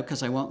plant an oak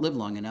because I won't live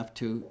long enough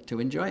to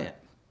enjoy it.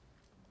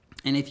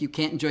 And if you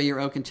can't enjoy your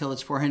oak until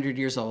it's 400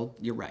 years old,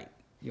 you're right.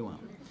 You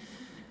won't.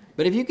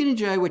 But if you can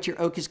enjoy what your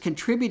oak is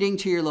contributing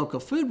to your local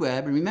food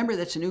web, and remember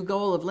that's a new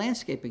goal of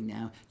landscaping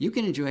now, you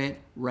can enjoy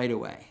it right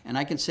away. And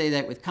I can say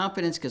that with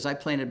confidence because I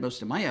planted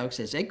most of my oaks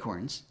as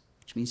acorns,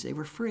 which means they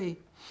were free,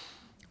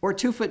 or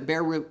 2-foot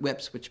bare root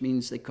whips, which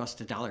means they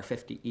cost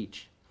 $1.50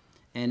 each.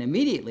 And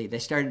immediately they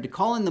started to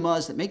call in the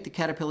moths that make the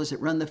caterpillars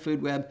that run the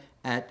food web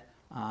at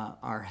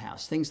our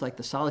house. Things like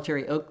the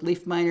solitary oak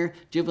leaf miner,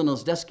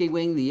 Juvenil's dusky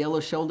wing, the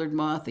yellow-shouldered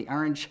moth, the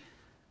orange,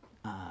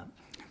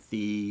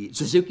 the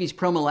Suzuki's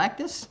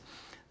promolactus,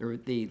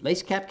 the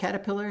lace-cap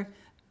caterpillar,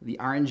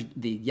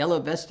 the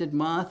yellow-vested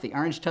moth, the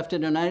orange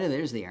tufted oneida,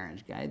 there's the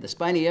orange guy, the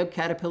spiny oak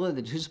caterpillar,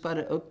 the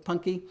two-spotted oak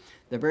punky,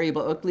 the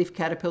variable oak leaf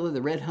caterpillar,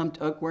 the red-humped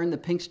oakworm, the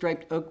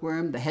pink-striped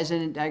oakworm, the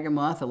hesitant dagger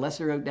moth, the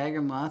lesser oak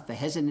dagger moth, the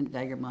hesitant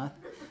dagger moth,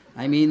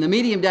 the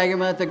medium dagger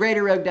moth, the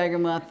greater oak dagger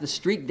moth, the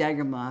streaked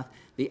dagger moth,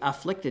 the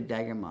afflicted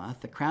dagger moth,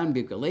 the crown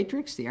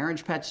bucolatrix, the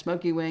orange patch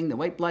smoky wing, the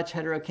white blotch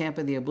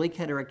heterocampa, the oblique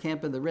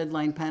heterocampa, the red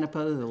line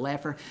panapoda, the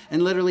laugher,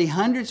 and literally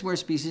hundreds more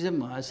species of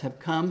moths have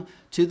come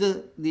to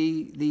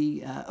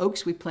the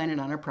oaks we planted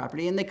on our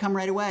property, and they come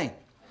right away.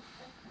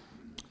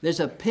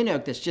 There's a pin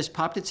oak that's just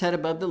popped its head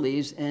above the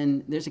leaves,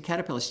 and there's a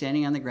caterpillar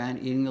standing on the ground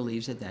eating the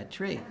leaves of that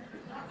tree.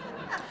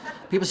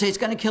 People say it's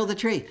going to kill the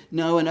tree.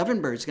 No, an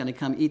ovenbird's going to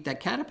come eat that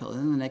caterpillar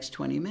in the next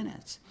 20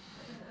 minutes.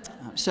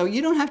 So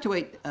you don't have to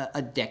wait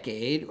a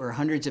decade or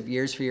hundreds of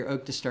years for your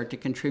oak to start to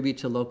contribute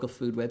to local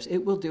food webs. It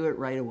will do it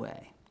right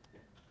away.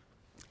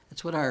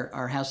 That's what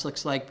our house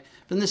looks like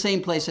from the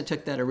same place I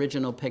took that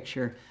original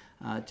picture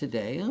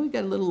today. We've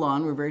got a little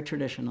lawn. We're very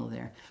traditional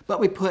there. But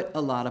we put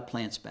a lot of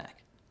plants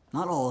back.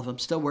 Not all of them.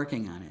 Still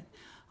working on it.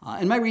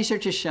 And my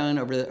research has shown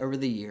over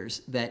the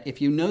years that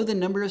if you know the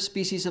number of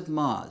species of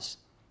moths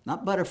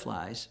not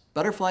butterflies.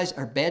 Butterflies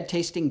are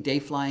bad-tasting,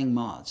 day-flying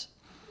moths,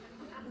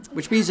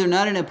 which means they're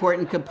not an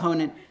important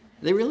component.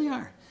 They really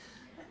are.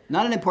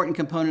 Not an important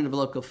component of a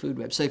local food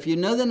web. So if you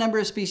know the number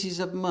of species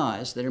of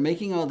moths that are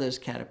making all those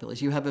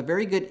caterpillars, you have a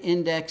very good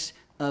index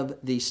of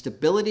the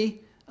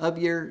stability of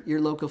your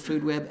local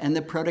food web and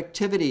the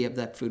productivity of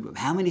that food web.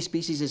 How many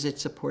species is it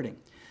supporting?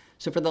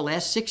 So for the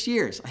last 6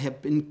 years, I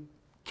have been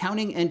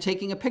counting and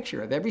taking a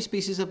picture of every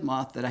species of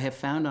moth that I have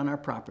found on our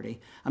property.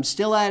 I'm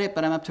still at it,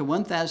 but I'm up to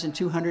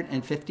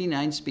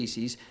 1,259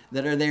 species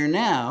that are there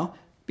now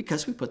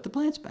because we put the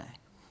plants back.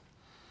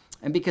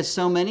 And because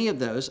so many of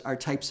those are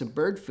types of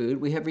bird food,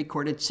 we have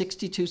recorded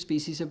 62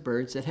 species of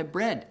birds that have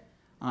bred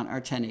on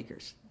our 10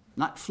 acres.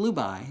 Not flew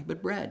by,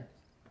 but bred.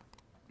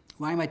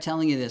 Why am I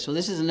telling you this? Well,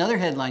 this is another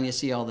headline you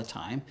see all the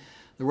time.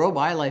 The World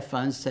Wildlife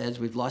Fund says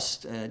we've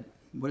lost,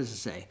 what does it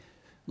say?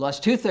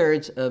 Lost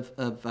 2/3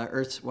 of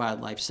Earth's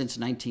wildlife since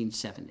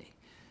 1970.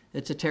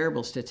 It's a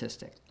terrible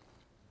statistic.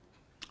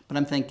 But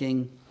I'm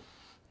thinking,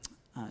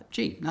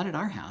 gee, not at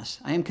our house.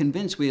 I am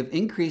convinced we have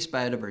increased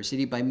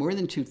biodiversity by more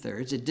than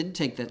 2/3. It didn't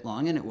take that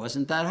long and it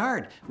wasn't that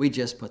hard. We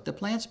just put the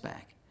plants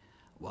back.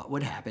 What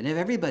would happen if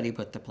everybody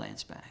put the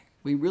plants back?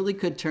 We really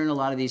could turn a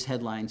lot of these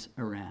headlines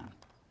around.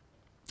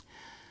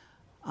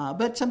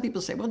 But some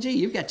people say, well, gee,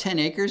 you've got 10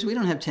 acres. We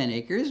don't have 10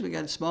 acres. We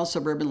got small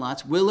suburban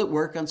lots. Will it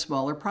work on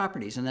smaller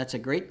properties? And that's a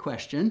great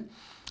question.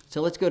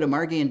 So let's go to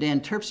Margie and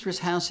Dan Terpstra's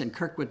house in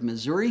Kirkwood,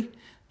 Missouri.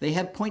 They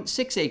have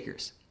 0.6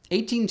 acres,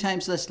 18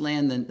 times less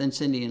land than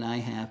Cindy and I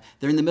have.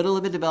 They're in the middle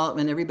of a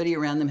development. Everybody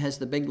around them has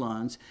the big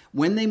lawns.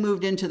 When they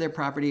moved into their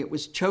property, it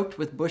was choked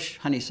with bush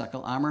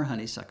honeysuckle, Amur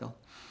honeysuckle,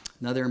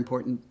 another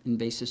important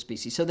invasive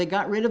species. So they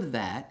got rid of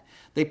that.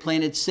 They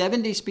planted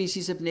 70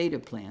 species of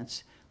native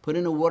plants, put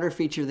in a water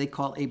feature they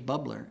call a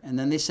bubbler, and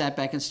then they sat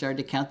back and started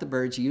to count the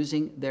birds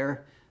using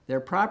their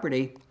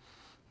property,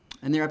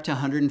 and they're up to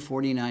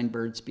 149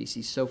 bird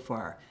species so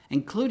far,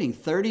 including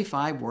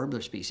 35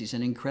 warbler species,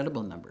 an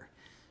incredible number.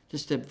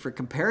 For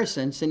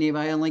comparison, Cindy and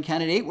I only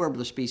counted 8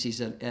 warbler species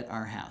at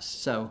our house.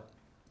 So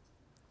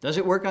does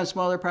it work on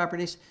smaller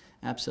properties?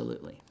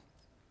 Absolutely.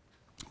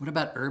 What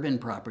about urban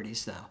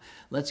properties, though?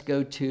 Let's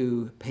go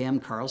to Pam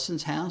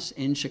Carlson's house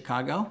in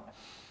Chicago.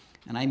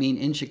 And I mean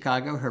in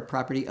Chicago. Her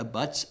property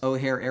abuts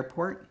O'Hare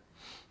Airport.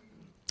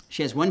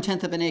 She has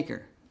 1/10 of an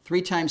acre,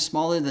 3 times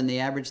smaller than the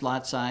average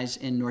lot size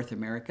in North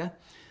America.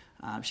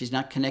 She's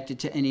not connected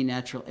to any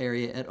natural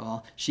area at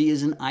all. She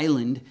is an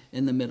island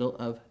in the middle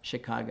of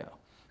Chicago.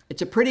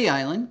 It's a pretty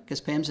island because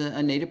Pam's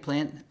a native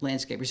plant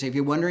landscaper. So if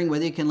you're wondering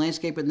whether you can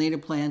landscape with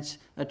native plants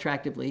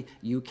attractively,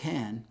 you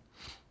can.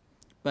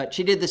 But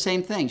she did the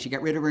same thing. She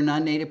got rid of her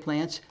non-native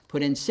plants,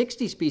 put in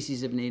 60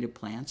 species of native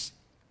plants,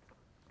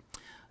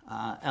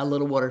 a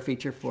little water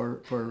feature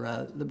for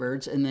the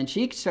birds, and then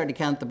she started to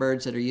count the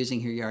birds that are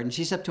using her yard, and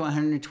she's up to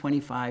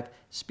 125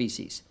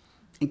 species,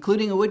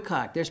 including a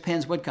woodcock. There's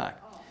Pam's woodcock.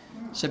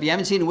 So if you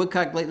haven't seen a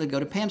woodcock lately, go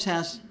to Pam's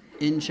house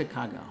in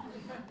Chicago.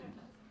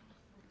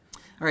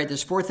 All right,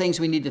 there's 4 things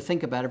we need to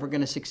think about if we're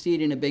going to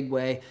succeed in a big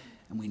way,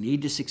 and we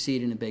need to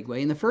succeed in a big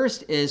way. And the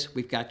first is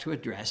we've got to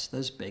address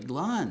those big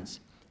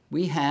lawns.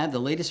 We have, the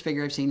latest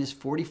figure I've seen is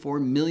 44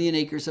 million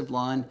acres of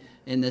lawn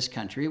in this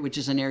country, which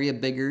is an area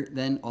bigger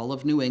than all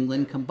of New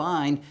England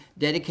combined,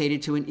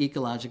 dedicated to an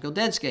ecological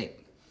deadscape.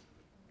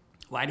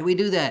 Why do we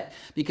do that?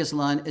 Because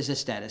lawn is a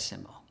status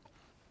symbol,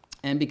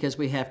 and because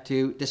we have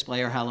to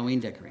display our Halloween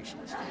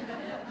decorations.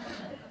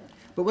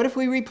 But what if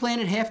we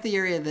replanted half the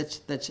area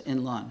that's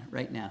in lawn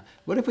right now?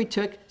 What if we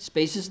took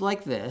spaces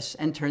like this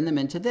and turned them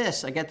into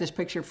this? I got this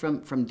picture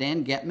from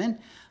Dan Getman.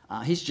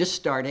 He's just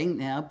starting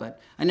now,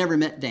 but I never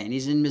met Dan.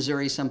 He's in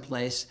Missouri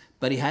someplace,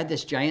 but he had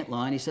this giant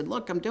lawn. He said,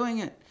 look, I'm doing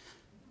it.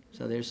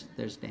 So there's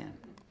Dan.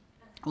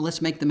 Well,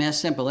 let's make the math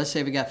simple. Let's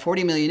say we got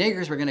 40 million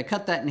acres. We're going to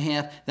cut that in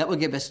half. That will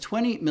give us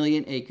 20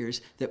 million acres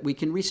that we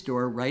can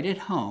restore right at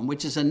home,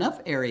 which is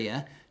enough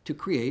area to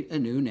create a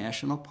new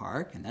national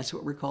park, and that's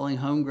what we're calling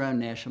Homegrown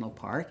National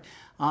Park.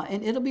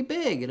 And it'll be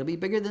big. It'll be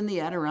bigger than the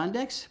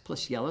Adirondacks,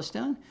 plus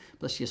Yellowstone,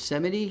 plus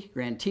Yosemite,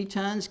 Grand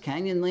Tetons,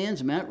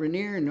 Canyonlands, Mount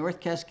Rainier, North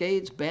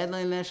Cascades,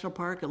 Badland National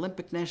Park,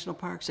 Olympic National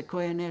Park,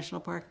 Sequoia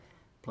National Park,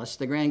 plus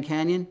the Grand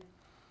Canyon,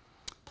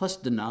 plus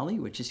Denali,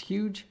 which is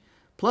huge,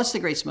 plus the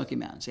Great Smoky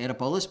Mountains. Add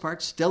up all those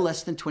parks, still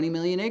less than 20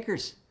 million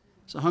acres.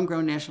 So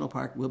Homegrown National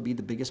Park will be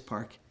the biggest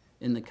park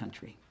in the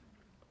country.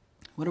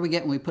 What do we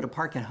get when we put a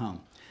park at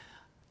home?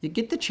 You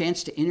get the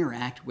chance to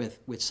interact with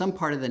some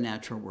part of the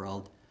natural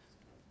world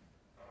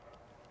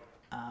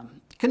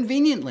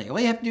conveniently. All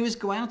you have to do is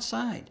go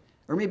outside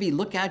or maybe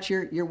look out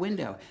your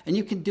window, and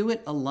you can do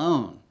it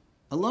alone.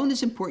 Alone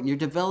is important. You're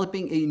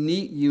developing a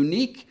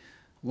unique,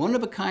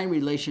 one-of-a-kind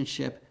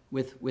relationship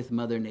with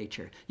Mother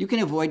Nature. You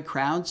can avoid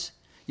crowds.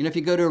 You know, if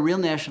you go to a real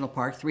national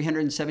park,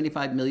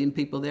 375 million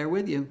people there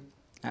with you.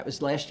 That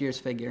was last year's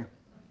figure.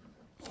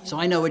 So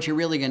I know what you're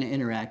really going to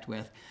interact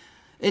with.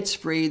 It's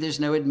free. There's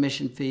no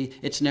admission fee.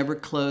 It's never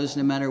closed,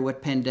 no matter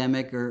what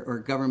pandemic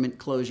or government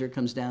closure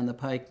comes down the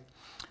pike.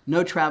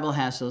 No travel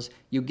hassles.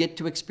 You get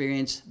to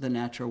experience the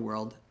natural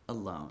world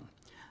alone.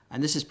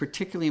 And this is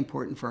particularly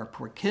important for our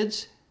poor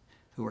kids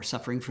who are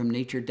suffering from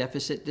nature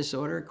deficit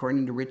disorder,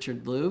 according to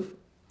Richard Louv.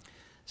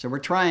 So we're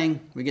trying.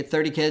 We get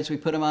 30 kids, we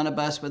put them on a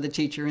bus with a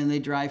teacher, and they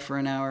drive for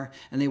an hour,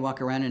 and they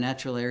walk around a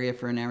natural area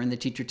for an hour, and the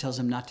teacher tells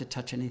them not to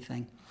touch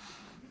anything.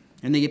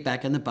 And they get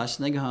back on the bus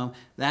and they go home.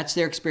 That's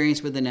their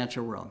experience with the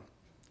natural world,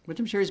 which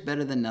I'm sure is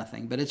better than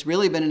nothing. But it's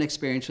really been an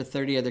experience with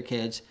 30 other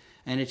kids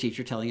and a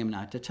teacher telling them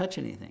not to touch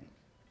anything.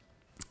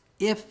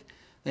 If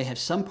they have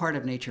some part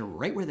of nature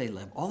right where they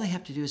live, all they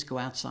have to do is go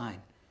outside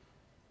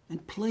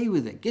and play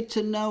with it, get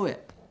to know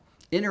it,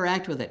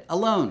 interact with it,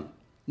 alone,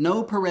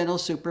 no parental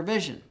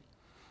supervision.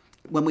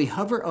 When we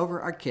hover over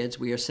our kids,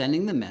 we are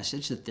sending the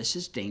message that this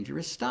is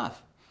dangerous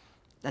stuff.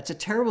 That's a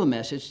terrible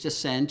message to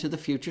send to the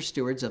future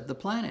stewards of the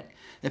planet.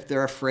 If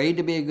they're afraid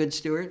to be a good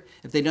steward,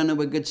 if they don't know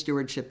what good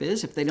stewardship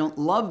is, if they don't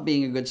love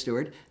being a good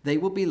steward, they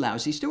will be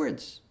lousy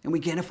stewards. And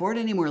we can't afford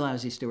any more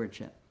lousy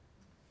stewardship.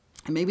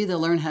 And maybe they'll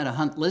learn how to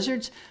hunt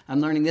lizards.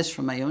 I'm learning this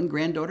from my own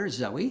granddaughter,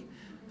 Zoe,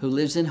 who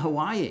lives in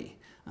Hawaii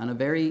on a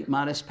very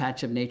modest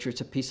patch of nature.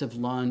 It's a piece of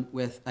lawn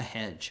with a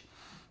hedge.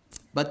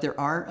 But there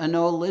are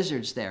anoa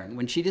lizards there. And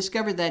when she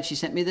discovered that, she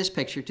sent me this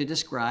picture to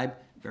describe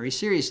very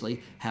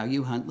seriously how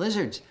you hunt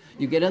lizards.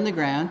 You get on the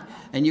ground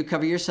and you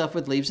cover yourself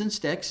with leaves and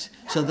sticks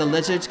so the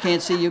lizards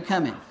can't see you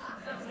coming.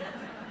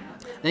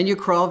 Then you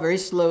crawl very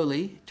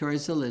slowly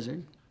towards the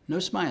lizard. No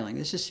smiling,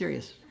 this is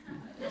serious.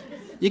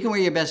 You can wear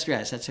your best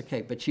dress, that's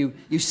okay, but you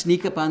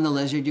sneak up on the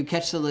lizard, you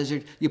catch the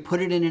lizard, you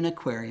put it in an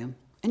aquarium,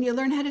 and you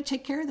learn how to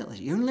take care of the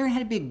lizard. You learn how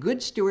to be a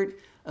good steward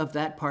of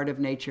that part of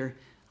nature,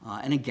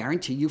 and I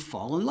guarantee you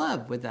fall in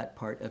love with that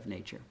part of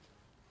nature.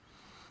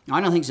 Now,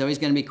 I don't think Zoe's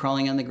going to be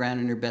crawling on the ground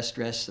in her best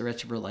dress the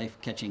rest of her life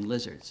catching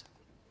lizards.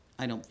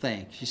 I don't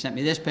think. She sent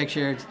me this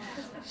picture,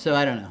 so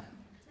I don't know.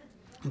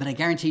 But I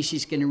guarantee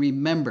she's going to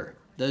remember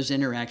those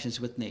interactions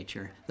with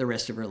nature the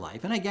rest of her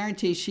life, and I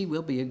guarantee she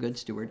will be a good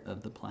steward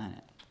of the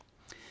planet.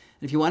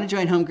 If you want to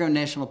join Homegrown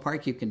National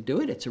Park, you can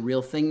do it. It's a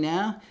real thing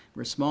now.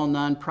 We're a small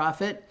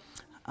nonprofit.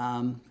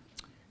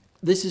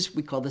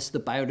 We call this the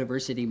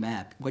biodiversity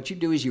map. What you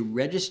do is you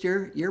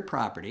register your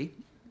property,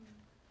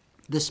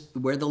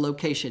 where the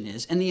location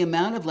is, and the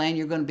amount of land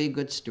you're going to be a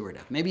good steward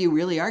of. Maybe you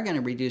really are going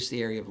to reduce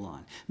the area of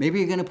lawn. Maybe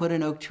you're going to put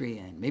an oak tree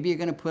in. Maybe you're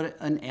going to put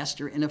an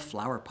aster in a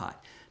flower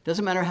pot.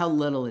 Doesn't matter how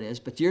little it is,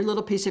 but your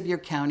little piece of your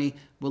county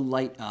will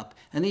light up.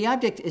 And the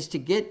object is to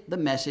get the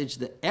message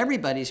that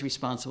everybody's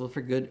responsible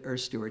for good earth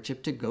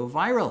stewardship to go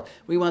viral.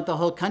 We want the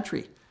whole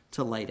country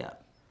to light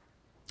up.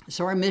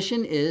 So our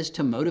mission is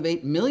to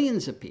motivate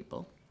millions of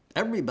people,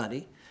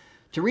 everybody,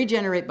 to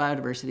regenerate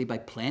biodiversity by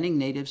planting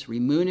natives,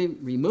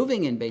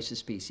 removing invasive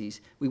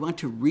species. We want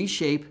to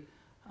reshape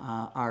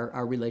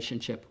our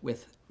relationship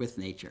with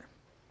nature.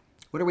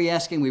 What are we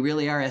asking? We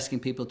really are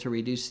asking people to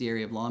reduce the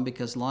area of lawn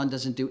because lawn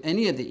doesn't do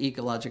any of the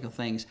ecological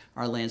things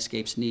our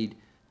landscapes need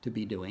to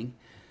be doing.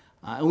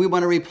 And we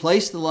want to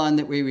replace the lawn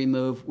that we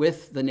remove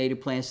with the native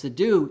plants that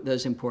do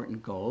those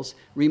important goals.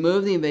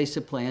 Remove the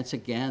invasive plants,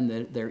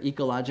 again, they're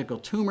ecological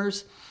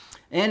tumors.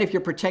 And if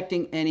you're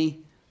protecting any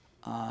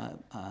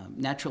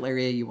natural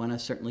area, you want to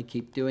certainly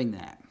keep doing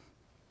that.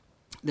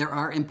 There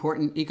are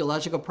important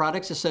ecological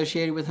products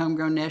associated with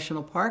Homegrown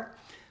National Park.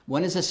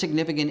 One is a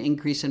significant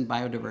increase in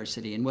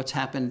biodiversity, and what's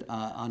happened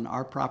on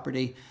our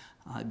property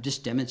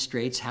just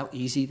demonstrates how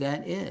easy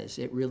that is.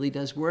 It really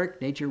does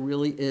work. Nature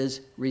really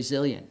is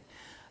resilient.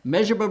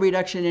 Measurable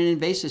reduction in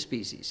invasive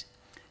species.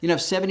 You know,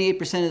 if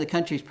 78% of the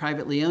country is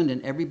privately owned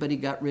and everybody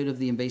got rid of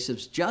the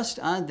invasives just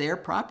on their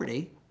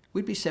property,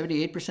 we'd be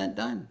 78%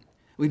 done.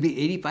 We'd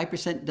be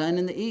 85% done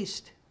in the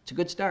east. It's a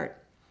good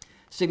start.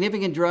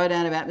 Significant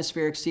drawdown of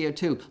atmospheric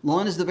CO2.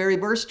 Lawn is the very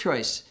worst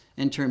choice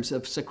in terms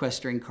of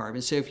sequestering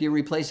carbon. So if you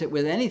replace it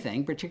with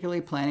anything,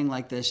 particularly planting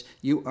like this,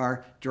 you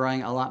are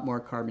drawing a lot more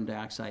carbon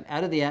dioxide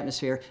out of the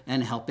atmosphere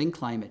and helping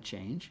climate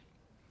change.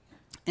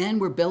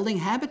 And we're building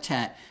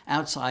habitat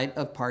outside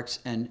of parks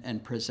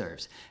and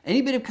preserves.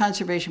 Any bit of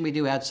conservation we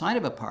do outside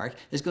of a park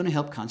is going to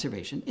help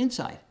conservation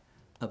inside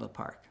of a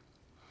park.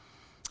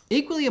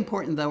 Equally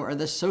important, though, are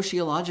the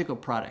sociological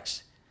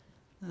products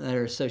that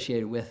are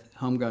associated with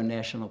Homegrown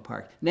National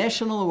Park.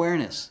 National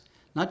awareness,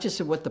 not just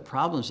of what the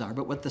problems are,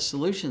 but what the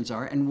solutions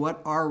are and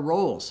what our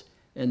roles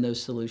in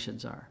those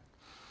solutions are.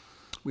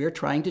 We are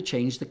trying to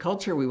change the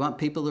culture. We want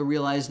people to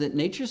realize that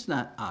nature's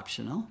not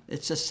optional.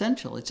 It's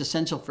essential. It's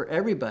essential for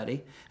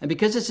everybody. And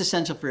because it's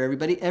essential for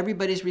everybody,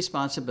 everybody's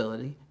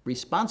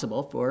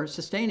responsible for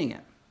sustaining it.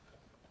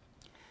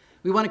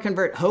 We want to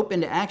convert hope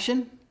into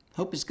action.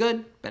 Hope is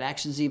good, but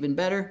action's even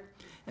better.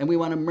 And we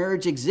want to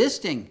merge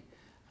existing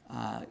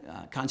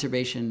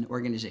conservation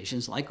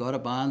organizations like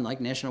Audubon,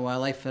 like National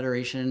Wildlife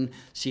Federation,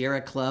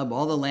 Sierra Club,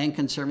 all the land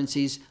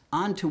conservancies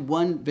onto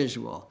one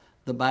visual,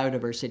 the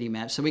biodiversity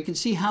map, so we can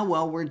see how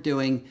well we're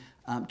doing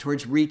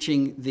towards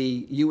reaching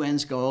the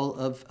UN's goal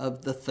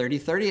of the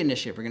 30-30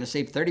 initiative. We're going to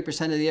save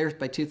 30% of the earth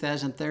by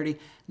 2030,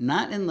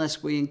 not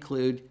unless we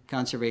include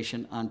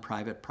conservation on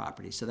private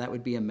property. So that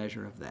would be a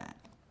measure of that.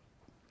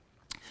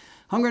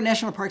 Homegrown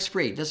National Park's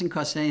free. It doesn't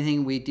cost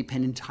anything. We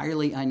depend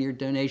entirely on your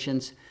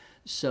donations.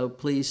 So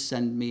please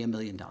send me $1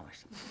 million.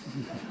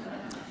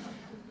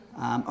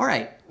 All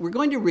right, we're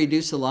going to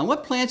reduce the lawn.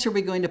 What plants are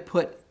we going to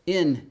put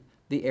in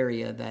the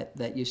area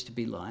that used to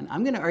be lawn?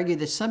 I'm going to argue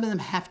that some of them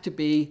have to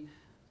be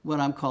what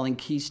I'm calling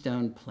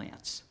keystone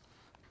plants.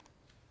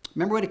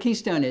 Remember what a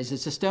keystone is.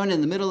 It's a stone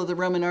in the middle of the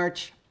Roman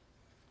arch.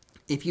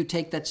 If you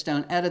take that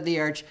stone out of the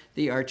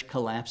arch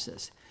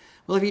collapses.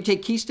 Well, if you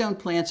take keystone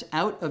plants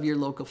out of your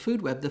local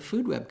food web, the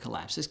food web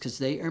collapses because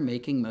they are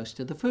making most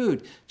of the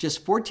food.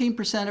 Just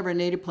 14% of our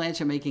native plants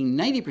are making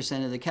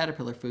 90% of the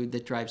caterpillar food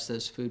that drives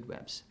those food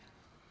webs.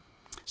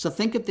 So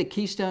think of the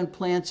keystone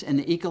plants and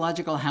the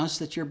ecological house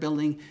that you're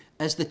building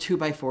as the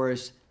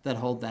 2x4s that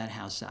hold that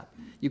house up.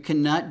 You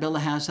cannot build a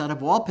house out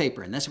of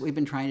wallpaper, and that's what we've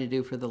been trying to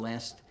do for the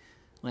last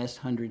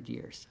 100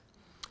 years.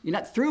 You're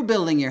not through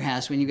building your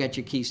house when you got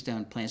your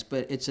keystone plants,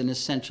 but it's an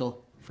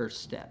essential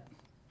first step.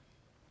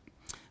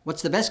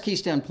 What's the best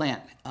keystone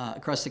plant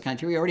across the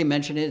country? We already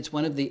mentioned it. It's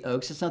one of the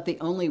oaks. It's not the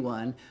only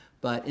one,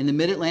 but in the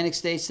mid-Atlantic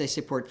states, they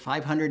support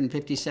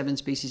 557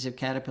 species of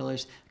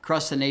caterpillars.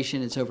 Across the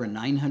nation, it's over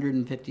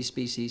 950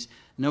 species.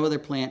 No other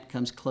plant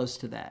comes close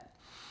to that.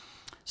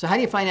 So how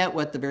do you find out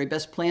what the very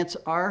best plants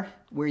are?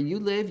 Where you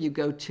live, you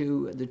go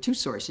to, there are two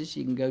sources.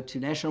 You can go to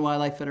National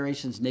Wildlife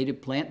Federation's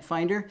Native Plant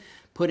Finder,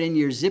 put in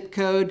your zip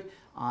code,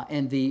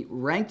 and the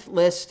ranked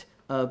list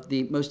of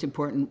the most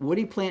important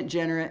woody plant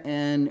genera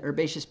and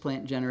herbaceous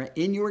plant genera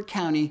in your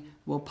county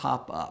will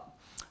pop up.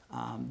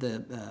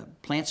 The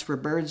Plants for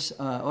Birds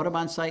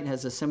Audubon site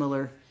has a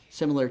similar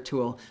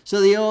tool.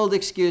 So the old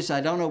excuse,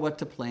 I don't know what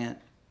to plant,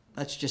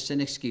 that's just an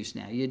excuse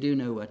now. You do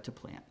know what to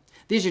plant.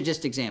 These are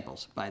just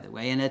examples, by the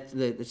way, and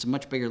it's a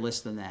much bigger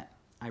list than that.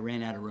 I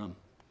ran out of room.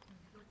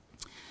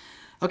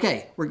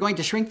 Okay, we're going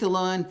to shrink the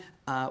lawn.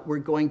 We're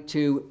going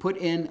to put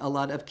in a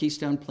lot of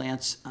keystone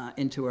plants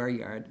into our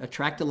yard,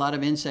 attract a lot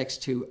of insects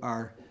to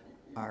our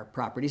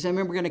properties, and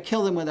then we're going to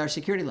kill them with our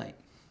security light,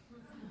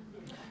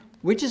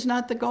 which is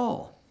not the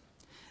goal.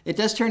 It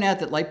does turn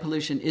out that light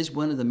pollution is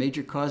one of the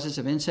major causes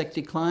of insect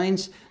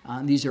declines.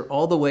 These are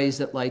all the ways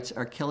that lights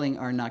are killing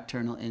our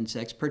nocturnal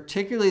insects,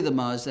 particularly the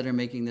moths that are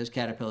making those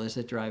caterpillars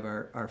that drive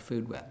our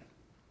food web.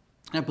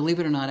 Now, believe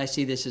it or not, I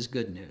see this as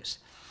good news.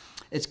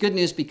 It's good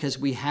news because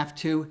we have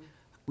to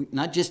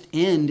not just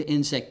end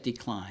insect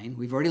decline.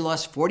 We've already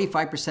lost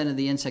 45% of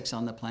the insects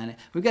on the planet.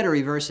 We've got to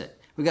reverse it.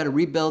 We've got to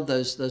rebuild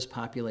those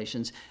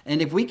populations.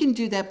 And if we can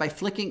do that by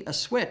flicking a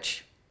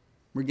switch,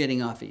 we're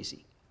getting off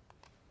easy.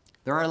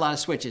 There are a lot of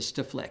switches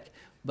to flick,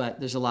 but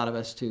there's a lot of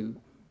us to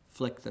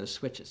flick those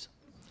switches.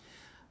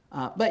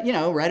 But, you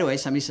know, right away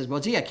somebody says, well,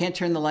 gee, I can't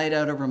turn the light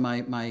out over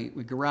my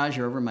garage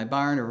or over my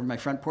barn or over my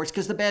front porch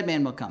because the bad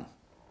man will come.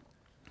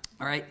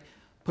 All right,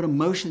 put a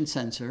motion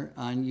sensor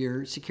on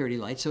your security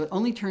light so it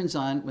only turns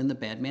on when the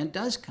bad man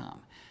does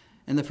come.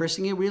 And the first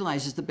thing you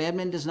realize is the bad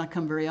man does not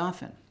come very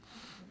often.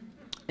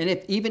 And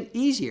if even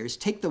easier is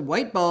take the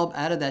white bulb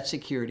out of that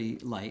security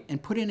light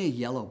and put in a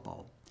yellow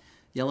bulb.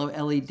 Yellow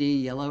LED,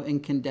 yellow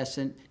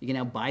incandescent. You can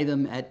now buy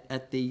them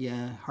at the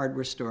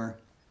hardware store.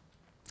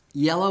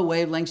 Yellow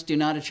wavelengths do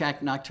not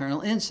attract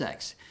nocturnal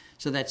insects.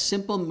 So that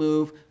simple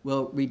move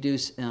will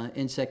reduce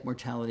insect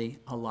mortality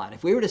a lot.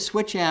 If we were to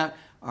switch out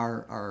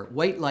our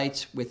white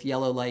lights with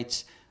yellow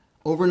lights,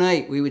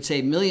 overnight we would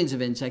save millions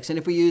of insects. And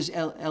if we use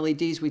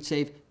LEDs, we'd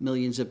save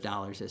millions of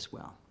dollars as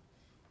well.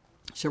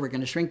 So we're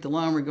going to shrink the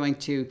lawn. We're going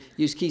to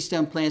use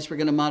keystone plants. We're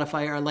going to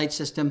modify our light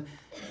system.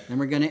 And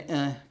we're going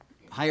to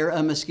hire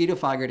a mosquito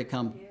fogger to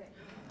come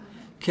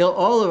kill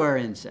all of our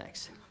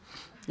insects.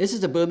 This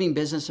is a booming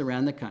business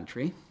around the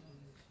country.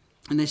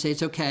 And they say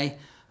it's okay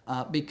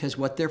because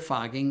what they're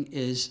fogging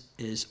is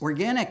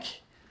organic.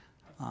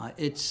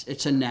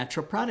 It's a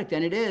natural product,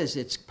 and it is.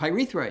 It's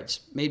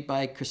pyrethroids made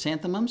by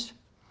chrysanthemums.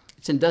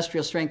 It's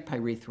industrial strength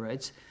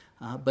pyrethroids,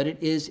 but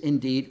it is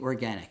indeed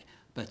organic.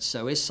 But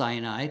so is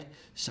cyanide,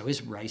 so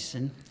is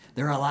ricin.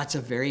 There are lots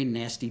of very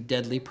nasty,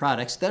 deadly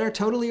products that are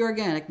totally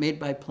organic, made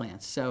by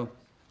plants. So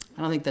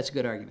I don't think that's a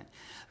good argument.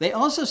 They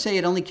also say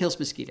it only kills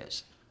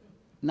mosquitoes.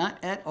 Not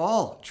at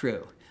all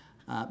true.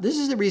 This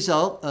is the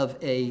result of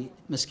a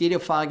mosquito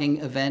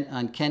fogging event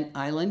on Kent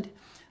Island.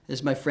 This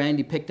is my friend.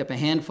 He picked up a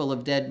handful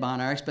of dead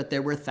monarchs, but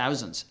there were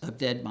thousands of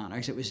dead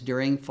monarchs. It was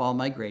during fall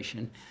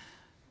migration.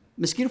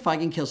 Mosquito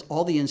fogging kills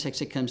all the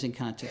insects it comes in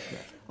contact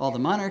with. All the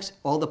monarchs,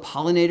 all the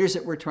pollinators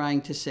that we're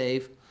trying to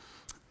save.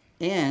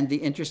 And the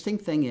interesting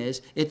thing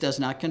is, it does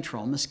not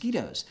control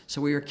mosquitoes.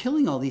 So we are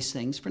killing all these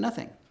things for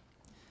nothing.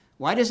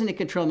 Why doesn't it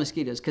control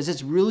mosquitoes? Because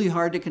it's really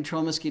hard to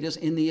control mosquitoes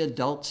in the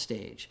adult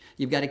stage.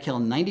 You've got to kill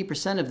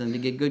 90% of them to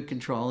get good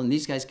control, and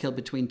these guys kill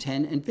between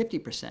 10 and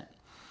 50%.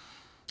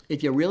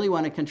 If you really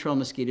want to control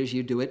mosquitoes,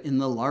 you do it in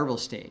the larval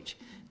stage.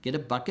 Get a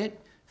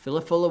bucket, fill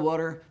it full of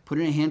water, put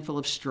in a handful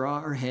of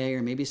straw or hay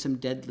or maybe some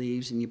dead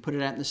leaves, and you put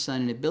it out in the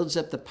sun, and it builds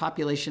up the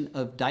population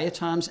of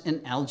diatoms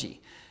and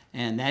algae.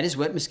 And that is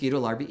what mosquito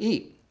larvae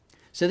eat.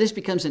 So this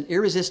becomes an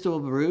irresistible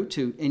brew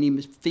to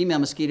any female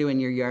mosquito in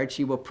your yard.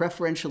 She will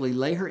preferentially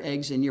lay her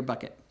eggs in your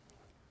bucket.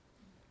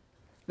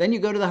 Then you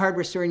go to the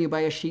hardware store and you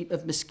buy a sheet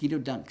of mosquito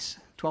dunks,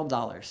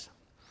 $12.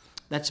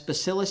 That's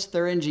Bacillus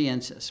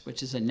thuringiensis,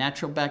 which is a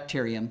natural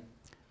bacterium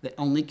that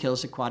only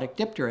kills aquatic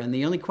diptera, and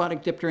the only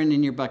aquatic diptera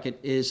in your bucket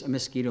is a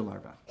mosquito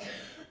larva.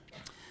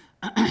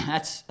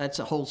 That's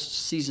a whole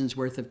season's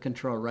worth of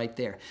control right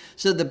there.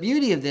 So the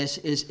beauty of this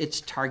is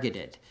it's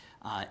targeted.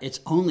 It's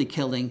only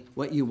killing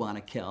what you want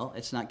to kill.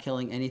 It's not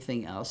killing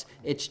anything else.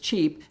 It's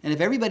cheap, and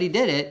if everybody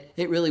did it,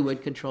 it really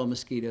would control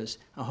mosquitoes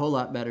a whole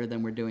lot better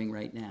than we're doing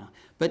right now.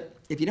 But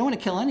if you don't want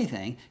to kill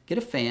anything, get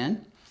a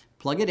fan,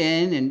 plug it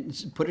in,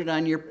 and put it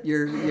on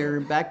your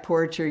back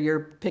porch or your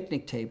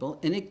picnic table,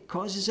 and it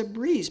causes a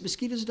breeze.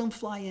 Mosquitoes don't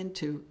fly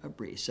into a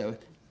breeze, so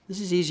this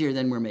is easier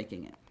than we're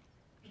making it.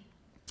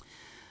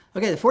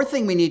 Okay, the fourth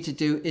thing we need to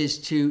do is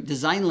to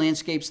design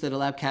landscapes that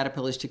allow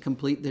caterpillars to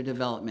complete their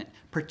development,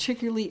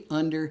 particularly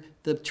under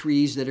the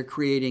trees that are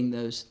creating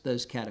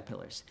those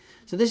caterpillars.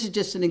 So this is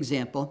just an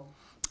example.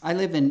 I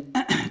live in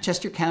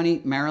Chester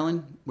County,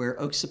 Maryland, where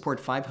oaks support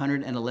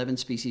 511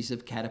 species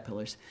of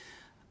caterpillars.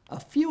 A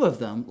few of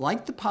them,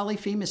 like the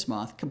polyphemus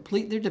moth,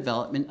 complete their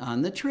development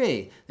on the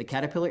tree. The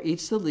caterpillar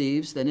eats the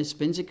leaves, then it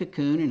spins a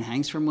cocoon and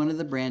hangs from one of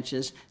the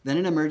branches, then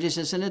it emerges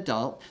as an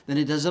adult, then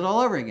it does it all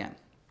over again.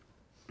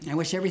 I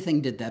wish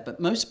everything did that, but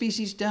most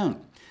species don't.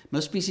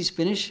 Most species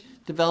finish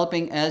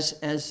developing as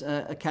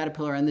a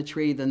caterpillar on the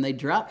tree, then they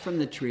drop from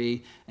the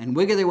tree and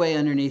wiggle their way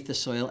underneath the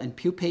soil and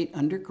pupate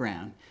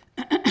underground,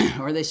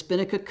 or they spin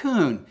a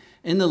cocoon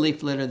in the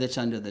leaf litter that's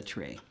under the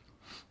tree.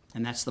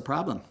 And that's the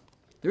problem.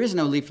 There is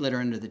no leaf litter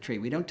under the tree.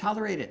 We don't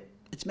tolerate it.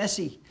 It's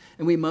messy.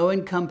 And we mow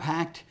and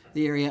compact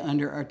the area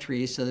under our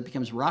trees so that it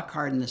becomes rock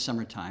hard in the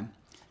summertime.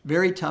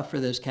 Very tough for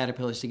those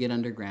caterpillars to get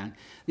underground.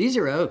 These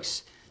are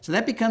oaks. So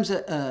that becomes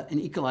an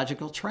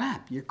ecological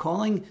trap. You're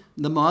calling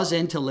the moths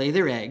in to lay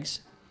their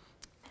eggs.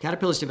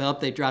 Caterpillars develop,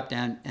 they drop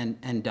down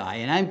and die.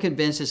 And I'm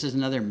convinced this is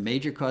another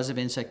major cause of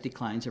insect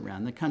declines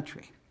around the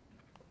country.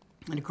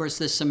 And of course,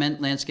 this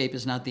cement landscape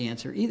is not the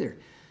answer either.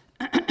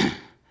 This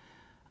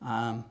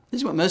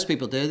is what most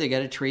people do. They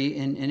got a tree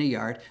in a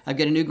yard. I've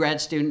got a new grad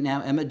student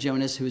now, Emma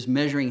Jonas, who's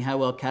measuring how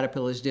well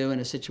caterpillars do in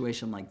a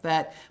situation like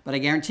that. But I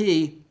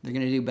guarantee they're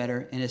going to do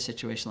better in a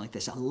situation like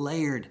this, a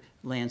layered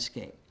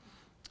landscape.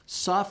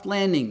 Soft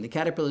landing, the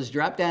caterpillars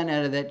drop down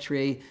out of that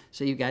tree,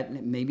 so you've got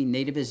maybe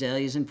native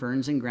azaleas and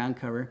ferns and ground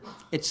cover.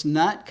 It's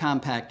not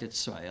compacted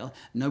soil.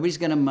 Nobody's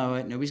going to mow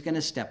it. Nobody's going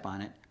to step on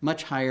it.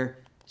 Much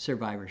higher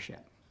survivorship.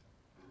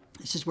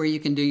 This is where you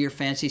can do your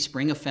fancy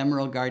spring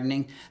ephemeral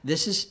gardening.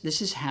 This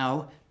is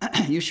how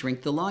you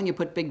shrink the lawn. You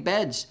put big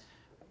beds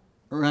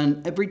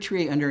around every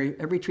tree, under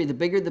every tree. The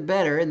bigger, the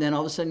better, and then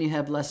all of a sudden you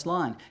have less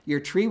lawn.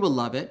 Your tree will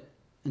love it,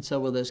 and so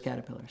will those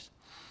caterpillars.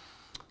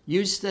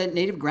 Use the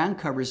native ground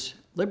covers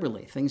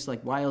liberally. Things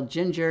like wild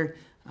ginger.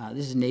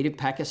 This is native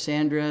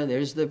pachysandra.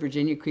 There's the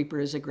Virginia creeper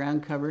as a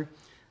ground cover.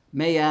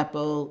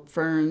 Mayapple,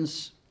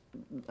 ferns,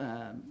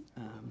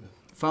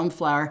 foam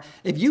flower.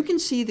 If you can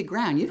see the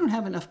ground, you don't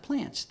have enough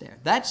plants there.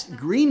 That's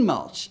green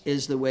mulch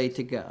is the way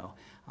to go.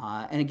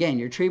 And again,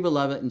 your tree will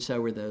love it, and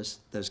so will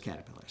those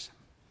caterpillars.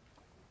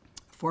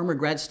 Former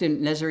grad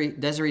student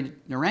Desiree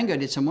Narango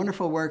did some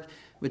wonderful work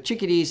with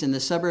chickadees in the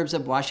suburbs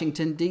of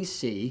Washington,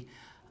 D.C.,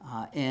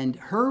 and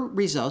her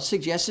results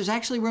suggest there's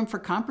actually room for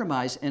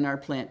compromise in our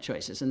plant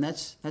choices, and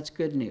that's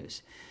good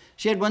news.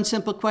 She had one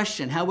simple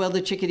question: how well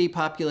do chickadee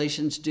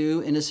populations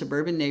do in a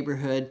suburban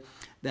neighborhood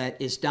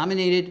that is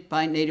dominated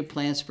by native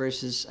plants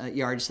versus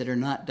yards that are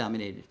not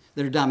dominated,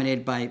 that are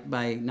dominated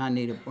by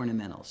non-native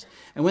ornamentals?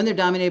 And when they're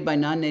dominated by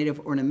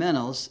non-native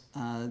ornamentals,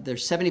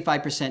 there's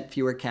 75%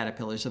 fewer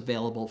caterpillars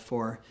available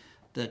for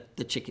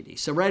the chickadee.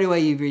 So right away,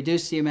 you've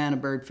reduced the amount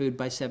of bird food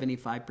by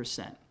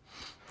 75%.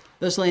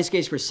 Those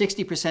landscapes were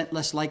 60%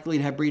 less likely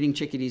to have breeding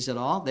chickadees at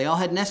all. They all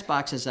had nest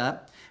boxes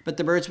up, but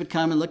the birds would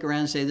come and look around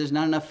and say, there's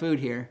not enough food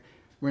here.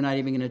 We're not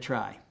even going to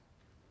try.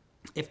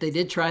 If they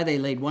did try, they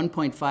laid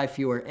 1.5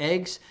 fewer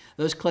eggs.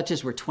 Those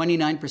clutches were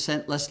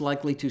 29% less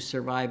likely to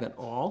survive at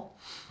all.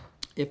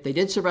 If they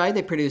did survive,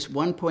 they produced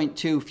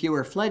 1.2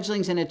 fewer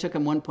fledglings, and it took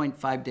them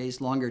 1.5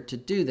 days longer to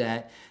do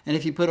that. And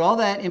if you put all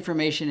that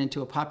information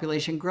into a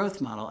population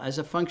growth model as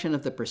a function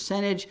of the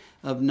percentage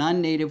of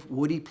non-native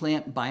woody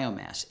plant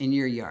biomass in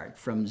your yard,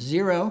 from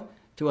 0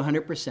 to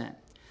 100%.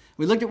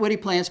 We looked at woody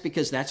plants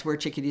because that's where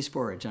chickadees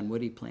forage, on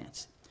woody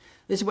plants.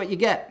 This is what you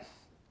get.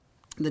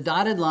 The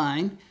dotted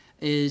line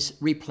is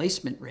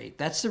replacement rate.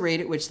 That's the rate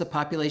at which the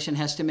population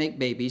has to make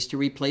babies to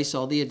replace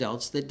all the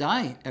adults that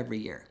die every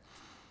year.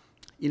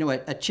 You know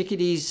what? A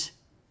chickadee's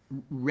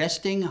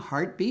resting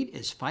heartbeat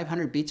is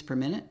 500 beats per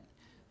minute.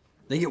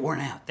 They get worn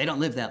out. They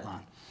don't live that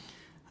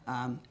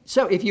long.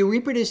 So if you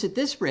reproduce at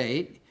this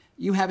rate,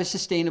 you have a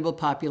sustainable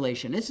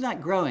population. It's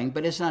not growing,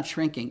 but it's not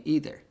shrinking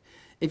either.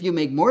 If you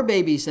make more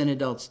babies than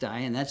adults die,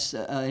 and that's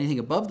anything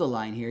above the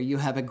line here, you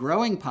have a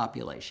growing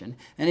population.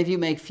 And if you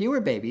make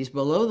fewer babies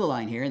below the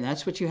line here, and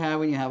that's what you have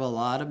when you have a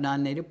lot of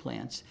non-native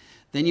plants,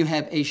 then you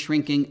have a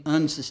shrinking,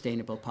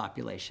 unsustainable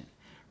population.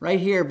 Right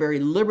here,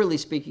 very liberally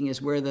speaking,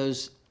 is where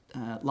those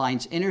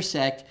lines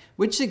intersect,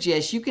 which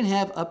suggests you can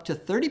have up to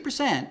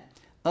 30%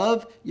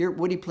 of your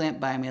woody plant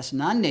biomass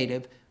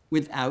non-native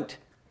without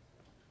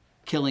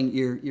killing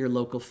your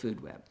local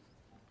food web.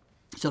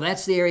 So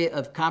that's the area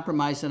of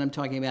compromise that I'm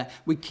talking about.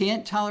 We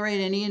can't tolerate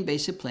any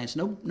invasive plants,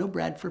 no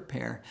Bradford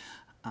pear,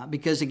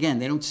 because again,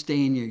 they don't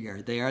stay in your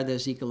yard. They are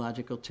those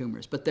ecological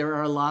tumors. But there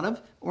are a lot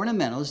of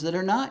ornamentals that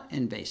are not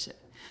invasive.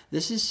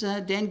 This is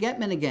Dan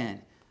Getman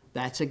again.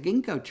 That's a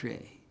ginkgo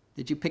tree.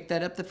 Did you pick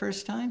that up the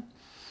first time?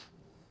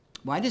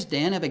 Why does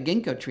Dan have a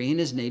ginkgo tree in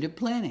his native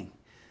planting?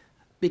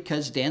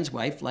 Because Dan's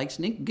wife likes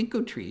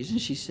ginkgo trees,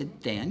 and she said,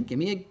 Dan, give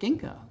me a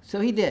ginkgo.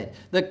 So he did.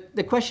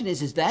 The question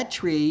is that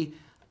tree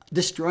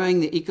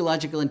destroying the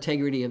ecological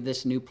integrity of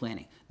this new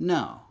planting?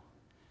 No.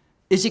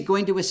 Is it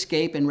going to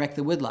escape and wreck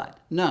the woodlot?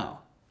 No.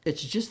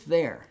 It's just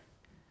there.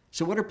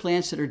 So what are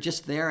plants that are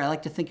just there? I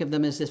like to think of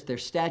them as if they're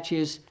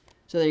statues.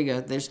 So there you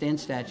go. There's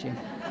Dan's statue.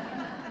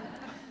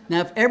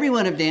 Now, if every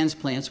one of Dan's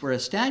plants were a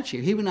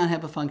statue, he would not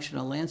have a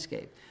functional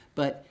landscape.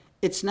 But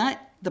it's not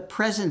the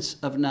presence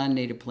of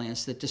non-native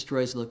plants that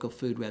destroys local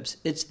food webs.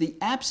 It's the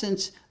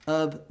absence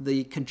of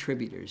the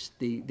contributors,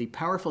 the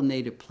powerful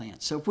native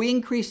plants. So if we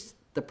increase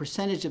the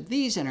percentage of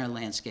these in our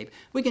landscape,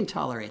 we can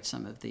tolerate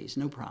some of these,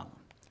 no problem.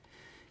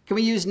 Can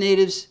we use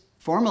natives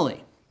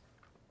formally?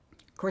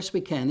 Of course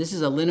we can. This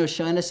is a Lynn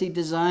O'Shaughnessy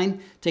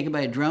design taken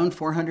by a drone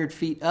 400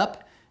 feet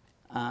up.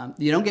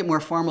 You don't get more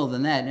formal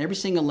than that. And every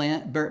single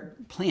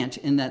plant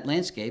in that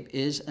landscape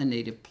is a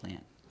native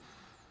plant.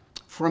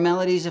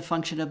 Formality is a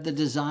function of the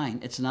design.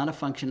 It's not a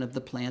function of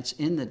the plants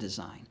in the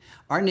design.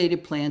 Our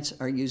native plants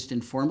are used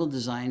in formal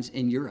designs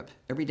in Europe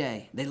every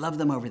day. They love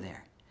them over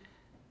there.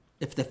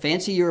 If the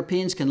fancy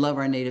Europeans can love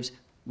our natives,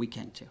 we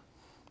can too.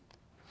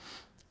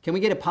 Can we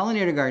get a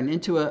pollinator garden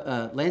into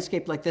a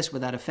landscape like this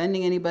without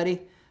offending anybody?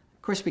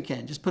 Of course we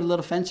can. Just put a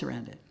little fence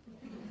around it.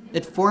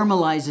 It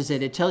formalizes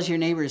it. It tells your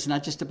neighbor it's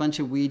not just a bunch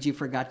of weeds you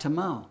forgot to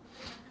mow.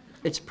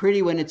 It's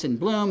pretty when it's in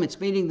bloom. It's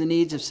meeting the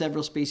needs of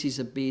several species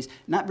of bees.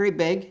 Not very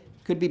big.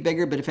 Could be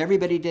bigger, but if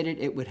everybody did it,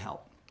 it would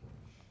help.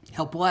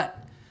 Help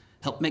what?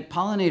 Help make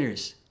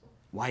pollinators.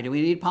 Why do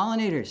we need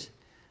pollinators?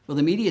 Well,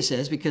 the media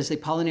says because they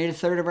pollinate a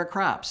third of our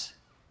crops.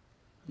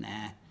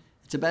 Nah,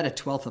 it's about a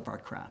 1/12 of our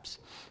crops.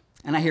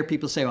 And I hear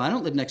people say, well, I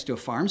don't live next to a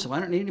farm, so I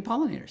don't need any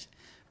pollinators.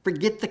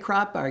 Forget the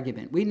crop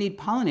argument. We need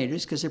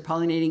pollinators because they're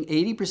pollinating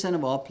 80%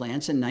 of all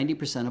plants and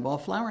 90% of all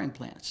flowering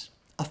plants.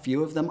 A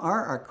few of them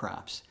are our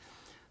crops.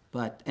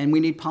 And we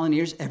need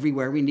pollinators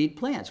everywhere we need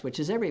plants, which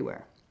is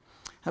everywhere.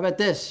 How about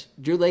this?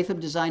 Drew Latham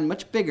designed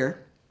much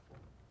bigger.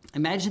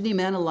 Imagine the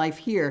amount of life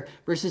here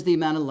versus the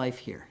amount of life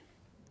here.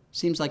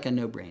 Seems like a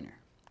no-brainer.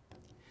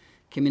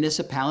 Can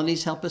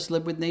municipalities help us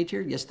live with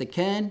nature? Yes, they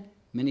can.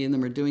 Many of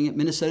them are doing it.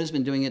 Minnesota's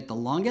been doing it the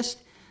longest.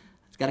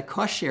 It's got a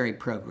cost-sharing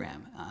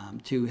program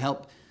to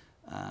help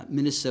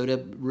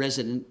Minnesota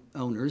resident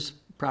owners,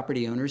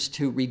 property owners,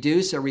 to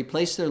reduce or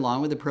replace their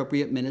lawn with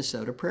appropriate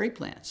Minnesota prairie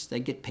plants. They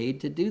get paid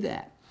to do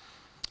that.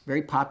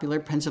 Very popular.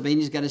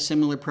 Pennsylvania's got a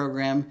similar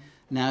program.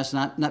 Now it's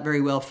not very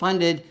well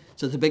funded,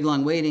 so it's a big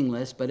long waiting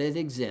list, but it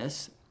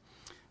exists.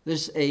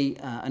 There's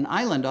an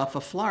island off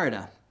of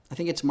Florida, I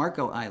think it's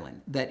Marco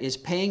Island, that is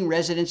paying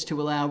residents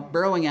to allow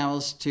burrowing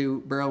owls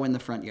to burrow in the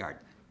front yard.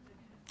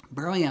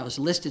 Burrowing owls,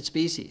 listed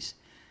species.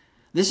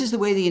 This is the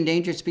way the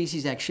Endangered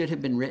Species Act should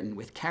have been written,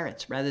 with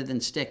carrots rather than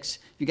sticks.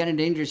 If you got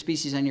endangered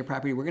species on your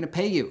property, we're going to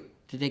pay you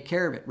to take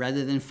care of it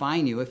rather than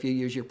fine you if you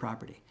use your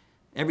property.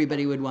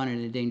 Everybody would want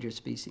an endangered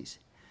species.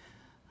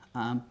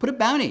 Put a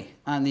bounty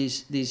on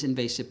these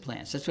invasive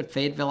plants. That's what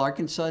Fayetteville,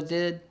 Arkansas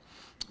did.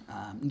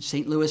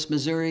 St. Louis,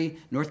 Missouri,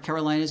 North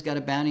Carolina's got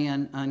a bounty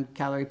on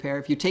calorie pear.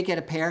 If you take out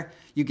a pear,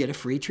 you get a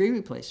free tree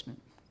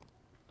replacement.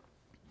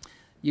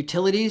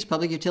 Utilities,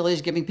 public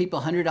utilities, giving people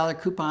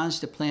 $100 coupons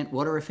to plant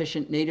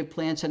water-efficient native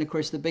plants. And of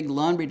course, the big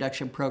lawn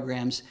reduction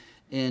programs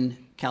in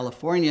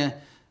California,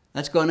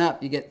 that's going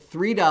up. You get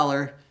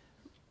 $3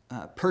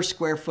 per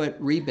square foot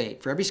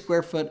rebate for every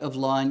square foot of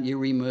lawn you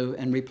remove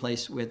and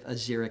replace with a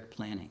xeric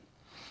planting.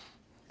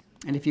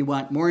 And if you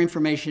want more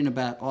information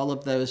about all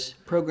of those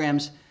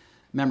programs,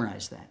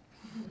 memorize that.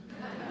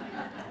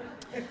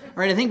 All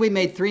right, I think we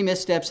made 3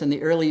 missteps in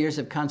the early years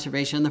of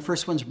conservation, and the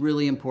first one's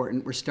really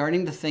important. We're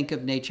starting to think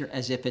of nature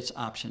as if it's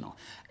optional.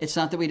 It's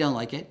not that we don't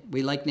like it.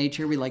 We like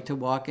nature, we like to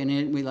walk in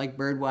it, we like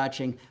bird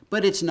watching,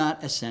 but it's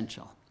not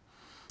essential.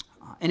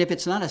 And if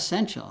it's not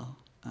essential,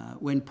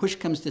 when push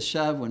comes to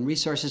shove, when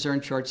resources are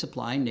in short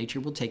supply, nature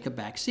will take a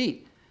back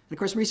seat. And of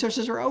course,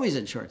 resources are always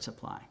in short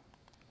supply.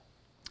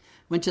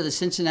 Went to the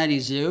Cincinnati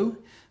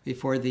Zoo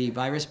before the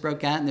virus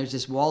broke out, and there's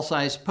this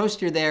wall-sized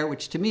poster there,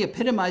 which to me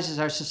epitomizes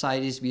our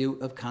society's view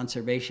of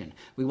conservation.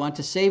 We want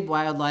to save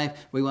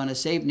wildlife, we want to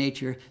save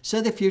nature,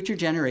 so the future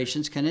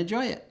generations can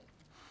enjoy it.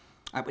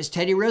 That was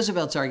Teddy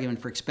Roosevelt's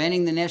argument for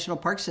expanding the national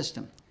park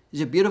system.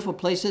 These are beautiful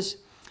places.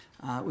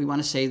 We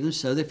want to save them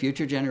so the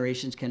future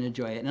generations can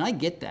enjoy it. And I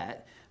get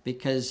that,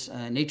 because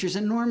nature's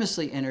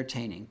enormously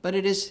entertaining, but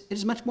it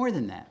is much more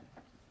than that.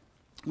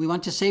 We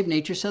want to save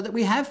nature so that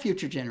we have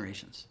future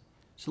generations.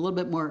 It's a little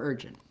bit more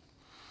urgent.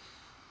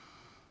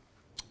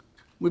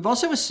 We've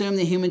also assumed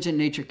that humans and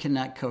nature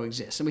cannot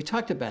coexist, and we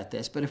talked about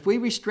this, but if we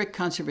restrict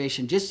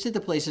conservation just to the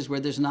places where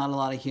there's not a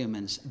lot of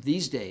humans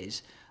these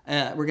days,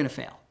 we're going to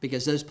fail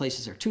because those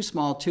places are too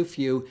small, too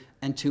few,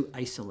 and too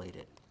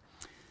isolated.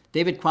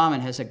 David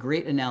Quammen has a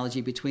great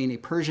analogy between a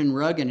Persian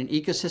rug and an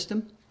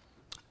ecosystem.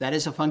 That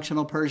is a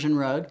functional Persian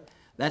rug.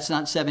 That's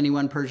not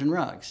 71 Persian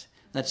rugs.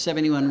 That's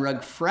 71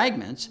 rug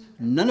fragments,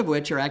 none of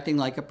which are acting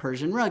like a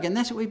Persian rug, and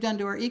that's what we've done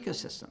to our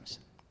ecosystems.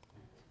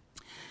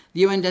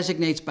 The UN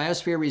designates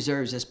biosphere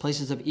reserves as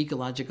places of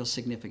ecological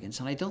significance,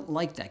 and I don't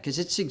like that because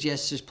it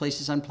suggests there's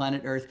places on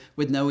planet Earth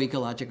with no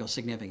ecological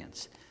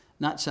significance.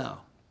 Not so.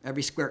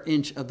 Every square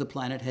inch of the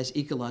planet has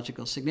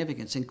ecological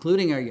significance,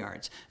 including our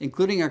yards,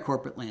 including our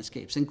corporate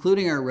landscapes,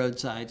 including our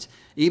roadsides,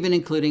 even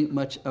including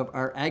much of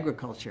our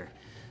agriculture.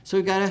 So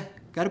we've got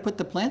to put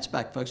the plants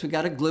back, folks. We've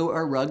got to glue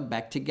our rug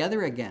back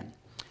together again.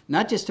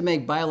 Not just to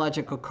make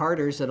biological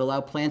corridors that allow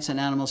plants and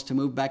animals to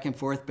move back and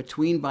forth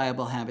between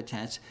viable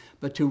habitats,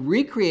 but to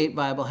recreate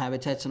viable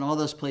habitats in all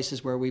those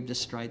places where we've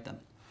destroyed them.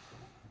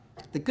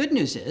 The good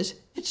news is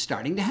it's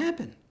starting to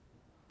happen.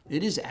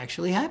 It is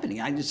actually happening.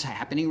 It's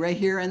happening right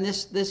here on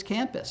this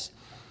campus.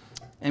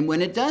 And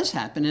when it does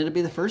happen, it'll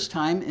be the first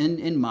time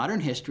in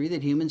modern history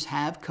that humans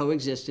have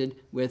coexisted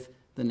with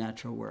the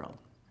natural world.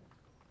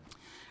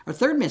 Our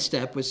third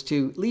misstep was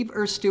to leave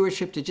Earth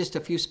stewardship to just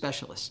a few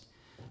specialists,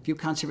 a few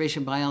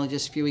conservation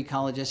biologists, a few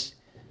ecologists.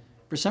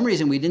 For some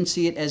reason, we didn't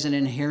see it as an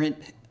inherent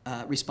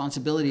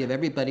responsibility of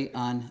everybody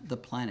on the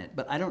planet.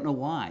 But I don't know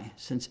why,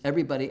 since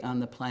everybody on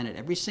the planet,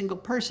 every single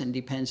person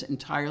depends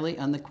entirely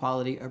on the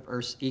quality of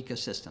Earth's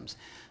ecosystems.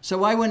 So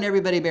why wouldn't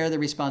everybody bear the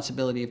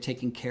responsibility of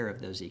taking care of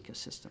those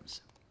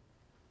ecosystems?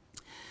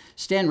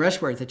 Stan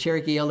Rushworth, a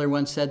Cherokee elder,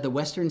 once said, the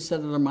Western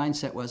settler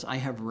mindset was, I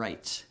have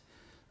rights.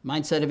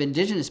 Mindset of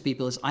indigenous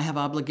people is, I have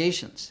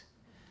obligations.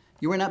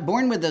 You were not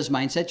born with those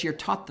mindsets, you're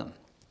taught them.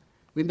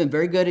 We've been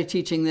very good at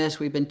teaching this.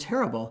 We've been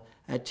terrible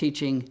at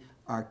teaching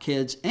our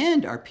kids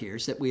and our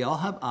peers that we all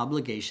have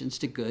obligations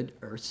to good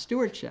Earth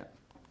stewardship.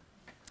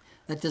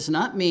 That does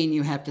not mean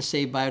you have to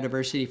save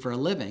biodiversity for a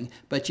living,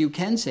 but you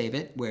can save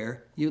it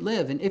where you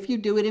live. And if you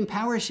do, it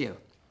empowers you.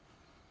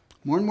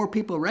 More and more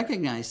people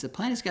recognize the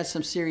planet's got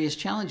some serious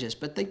challenges,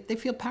 but they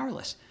feel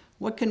powerless.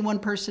 What can one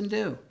person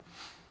do?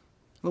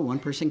 Well, one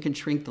person can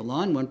shrink the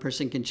lawn, one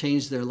person can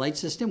change their light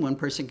system, one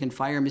person can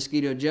fire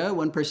Mosquito Joe,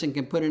 one person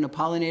can put in a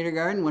pollinator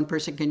garden, one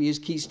person can use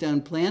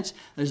keystone plants.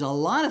 There's a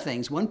lot of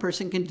things one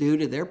person can do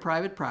to their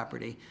private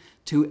property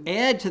to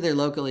add to their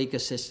local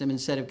ecosystem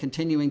instead of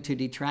continuing to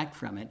detract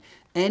from it.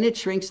 And it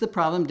shrinks the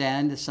problem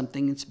down to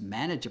something that's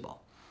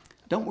manageable.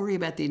 Don't worry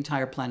about the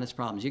entire planet's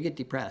problems. You get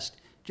depressed.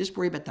 Just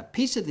worry about the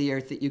piece of the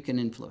Earth that you can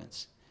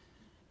influence.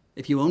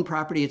 If you own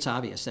property, it's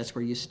obvious. That's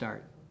where you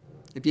start.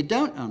 If you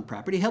don't own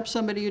property, help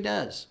somebody who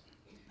does.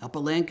 Help a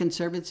land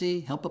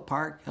conservancy, help a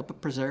park, help a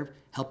preserve,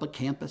 help a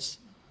campus.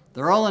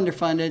 They're all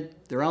underfunded,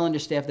 they're all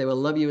understaffed, they will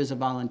love you as a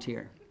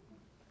volunteer.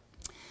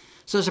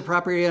 So as a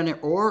property owner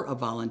or a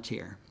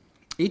volunteer,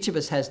 each of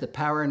us has the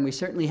power and we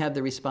certainly have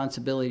the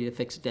responsibility to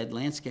fix dead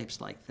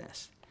landscapes like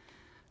this.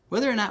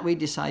 Whether or not we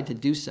decide to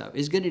do so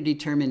is going to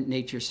determine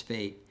nature's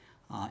fate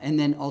and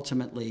then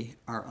ultimately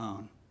our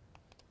own.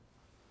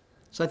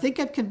 So I think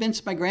I've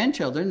convinced my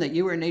grandchildren that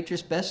you are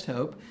nature's best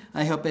hope.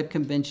 I hope I've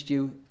convinced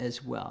you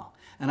as well.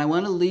 And I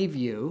want to leave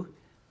you,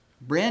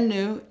 brand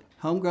new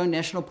Homegrown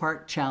National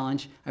Park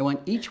Challenge. I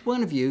want each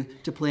one of you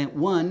to plant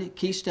one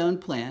keystone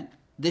plant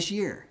this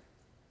year.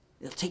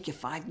 It'll take you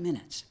 5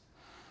 minutes.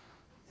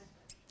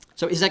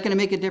 So is that going to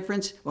make a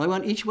difference? Well, I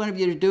want each one of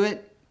you to do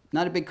it.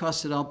 Not a big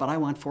cost at all, but I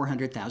want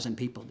 400,000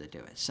 people to do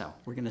it. So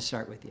we're going to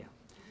start with you.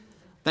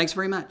 Thanks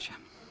very much.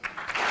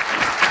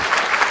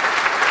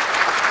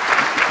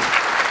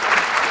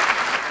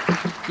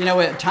 You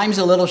know, time's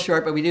a little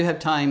short, but we do have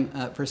time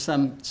for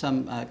some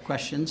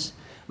questions.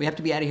 We have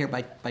to be out of here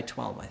by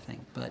 12, I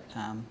think. But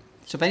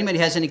so if anybody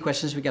has any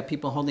questions, we've got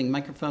people holding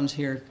microphones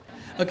here.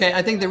 Okay,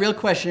 I think the real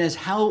question is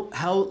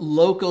how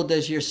local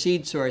does your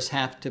seed source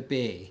have to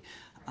be?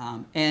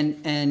 And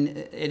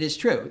it is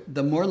true.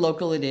 The more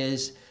local it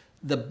is,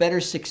 the better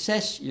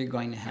success you're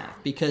going to have,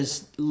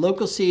 because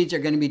local seeds are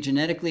going to be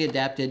genetically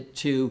adapted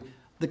to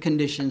the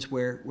conditions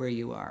where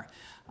you are.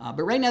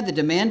 But right now, the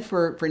demand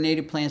for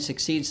native plants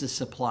exceeds the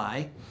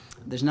supply.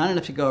 There's not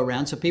enough to go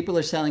around, so people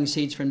are selling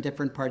seeds from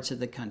different parts of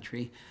the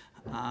country.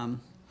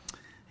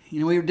 You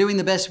know, we're doing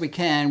the best we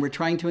can. We're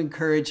trying to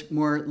encourage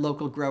more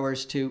local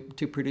growers to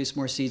produce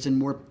more seeds and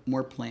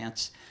more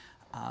plants.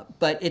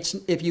 But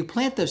if you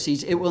plant those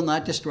seeds, it will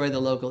not destroy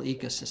the local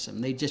ecosystem.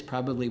 They just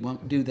probably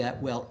won't do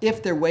that well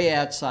if they're way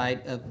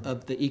outside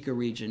of the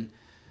ecoregion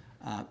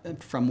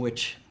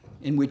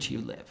in which you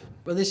live.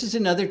 Well, this is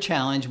another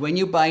challenge. When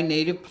you buy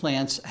native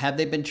plants, have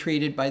they been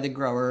treated by the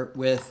grower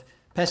with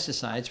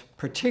pesticides,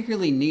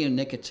 particularly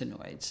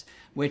neonicotinoids,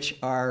 which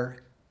are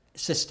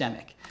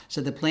systemic? So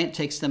the plant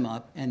takes them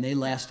up and they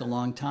last a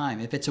long time.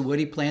 If it's a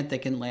woody plant, they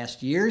can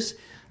last years.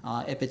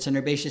 If it's an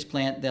herbaceous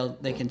plant,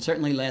 they can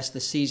certainly last the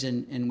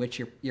season in which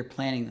you're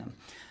planting them.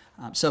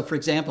 So for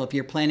example, if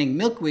you're planting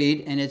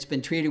milkweed and it's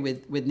been treated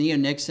with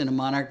neonics and a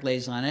monarch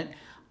glaze on it,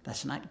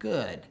 that's not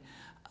good.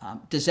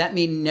 Does that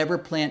mean never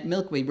plant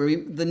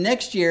milkweed? The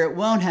next year it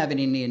won't have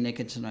any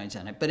neonicotinoids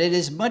on it, but it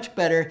is much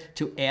better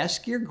to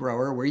ask your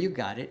grower where you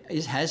got it,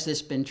 has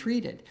this been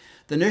treated?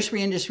 The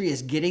nursery industry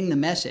is getting the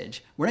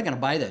message. We're not going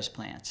to buy those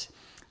plants.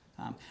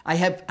 I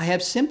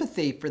have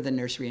sympathy for the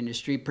nursery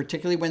industry,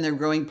 particularly when they're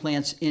growing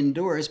plants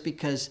indoors,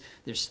 because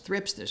there's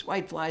thrips, there's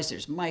whiteflies,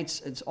 there's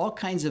mites, it's all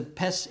kinds of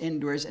pests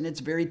indoors, and it's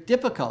very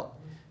difficult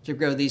to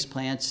grow these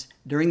plants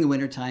during the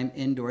wintertime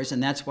indoors,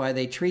 and that's why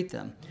they treat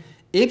them.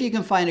 If you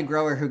can find a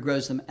grower who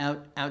grows them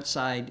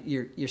outside,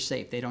 you're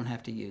safe. They don't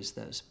have to use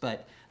those.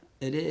 But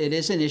it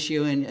is an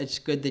issue, and it's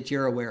good that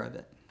you're aware of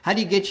it. How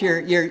do you get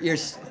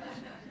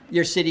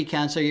your city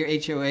council, your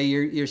HOA,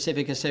 your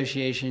civic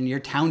association, your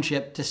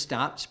township to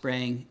stop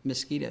spraying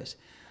mosquitoes?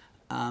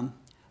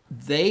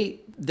 They're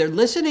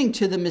listening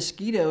to the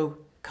mosquito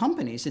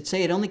companies that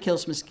say it only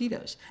kills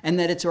mosquitoes and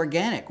that it's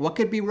organic. What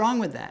could be wrong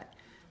with that?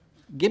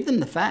 Give them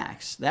the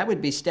facts. That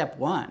would be step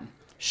one.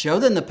 Show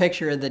them the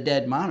picture of the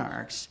dead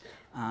monarchs.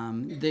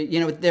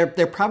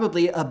 They're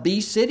probably a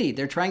bee city.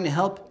 They're trying to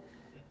help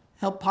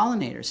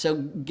pollinators. So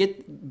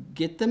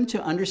get them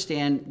to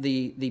understand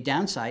the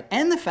downside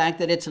and the fact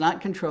that it's not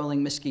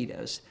controlling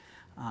mosquitoes.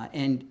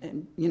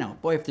 And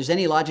boy, if there's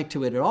any logic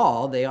to it at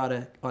all, they ought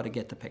to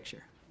get the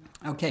picture.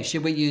 Okay,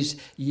 should we use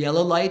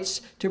yellow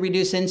lights to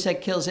reduce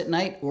insect kills at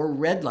night or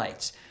red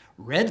lights?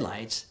 Red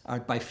lights are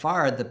by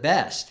far the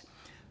best.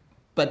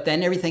 But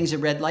then everything's a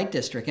red light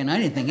district, and I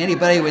didn't think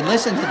anybody would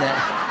listen to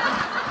that.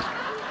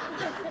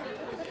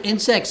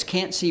 Insects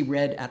can't see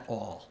red at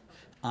all.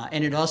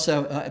 And it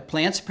also,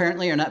 plants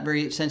apparently are not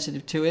very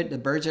sensitive to it. The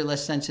birds are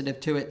less sensitive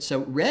to it. So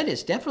red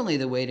is definitely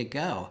the way to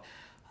go.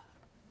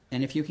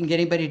 And if you can get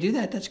anybody to do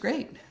that, that's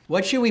great.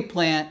 What should we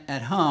plant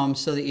at home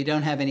so that you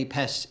don't have any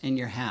pests in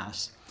your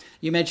house?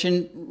 You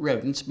mentioned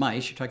rodents,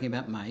 mice. You're talking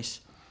about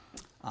mice.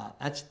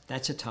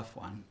 That's a tough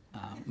one.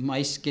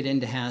 Mice get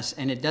into house,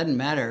 and it doesn't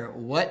matter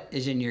what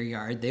is in your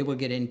yard. They will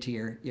get into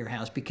your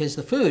house because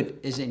the food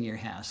is in your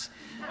house.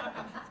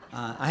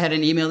 I had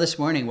an email this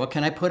morning. What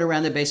can I put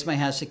around the base of my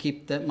house to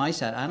keep the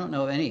mice out? I don't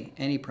know of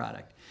any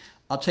product.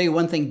 I'll tell you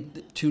one thing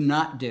to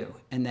not do,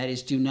 and that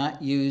is do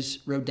not use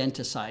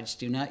rodenticides.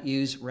 Do not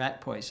use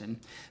rat poison,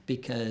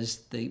 because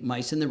the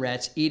mice and the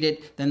rats eat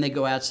it, then they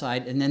go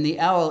outside, and then the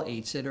owl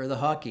eats it or the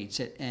hawk eats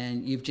it,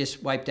 and you've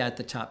just wiped out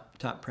the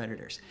top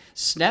predators.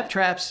 Snap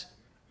traps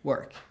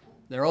work.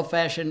 They're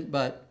old-fashioned,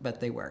 but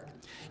they work.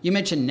 You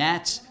mentioned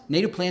gnats.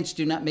 Native plants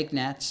do not make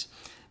gnats.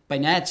 By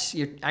gnats,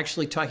 you're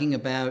actually talking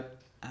about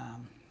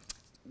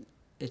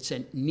it's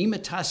a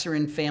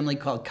nematoceran family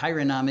called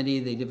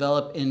Chironomidae. They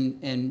develop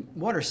in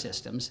water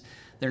systems.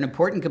 They're an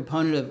important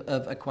component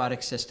of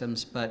aquatic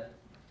systems, but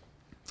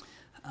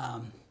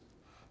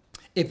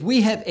if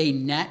we have a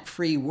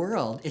gnat-free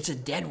world, it's a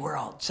dead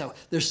world. So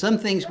there's some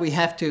things we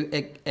have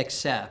to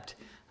accept.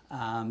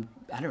 I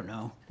don't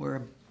know, we're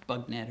a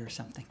bug net or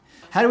something.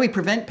 How do we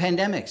prevent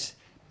pandemics?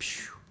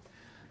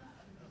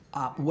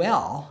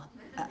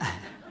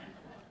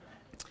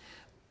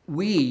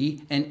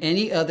 We and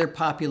any other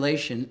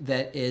population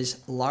that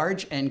is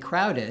large and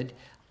crowded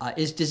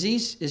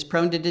is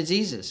prone to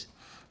diseases.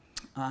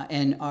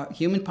 And our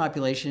human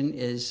population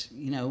is,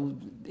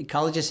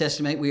 ecologists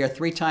estimate we are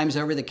 3 times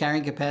over the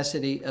carrying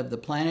capacity of the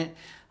planet.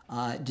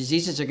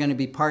 Diseases are going to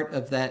be part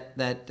of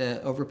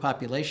that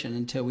overpopulation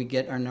until we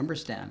get our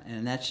numbers down.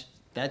 And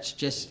that's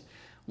just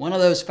one of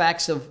those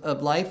facts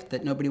of life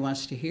that nobody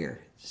wants to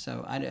hear.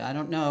 So I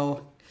don't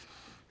know,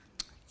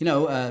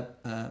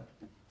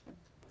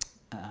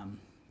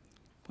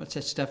 what's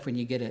that stuff when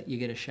you get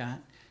a shot?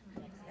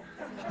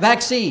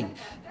 Vaccine.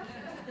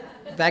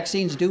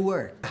 Vaccines do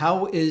work.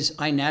 How is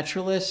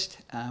iNaturalist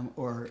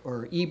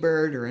or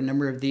eBird or a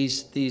number of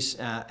these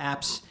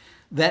apps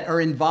that are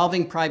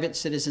involving private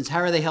citizens, how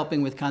are they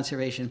helping with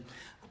conservation?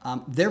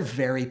 They're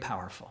very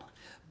powerful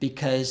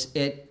because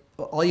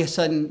all of a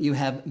sudden you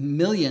have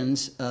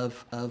millions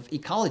of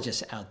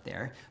ecologists out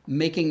there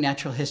making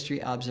natural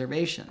history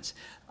observations.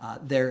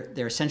 They're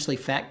essentially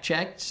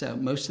fact-checked, so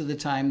most of the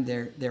time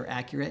they're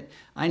accurate.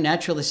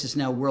 iNaturalist is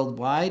now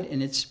worldwide,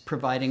 and it's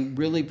providing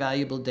really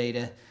valuable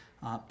data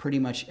pretty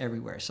much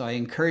everywhere. So I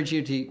encourage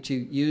you to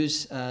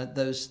use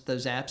those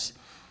apps.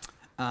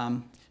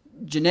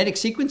 Genetic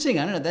sequencing,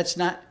 I don't know, that's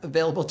not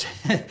available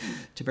to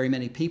very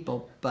many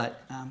people,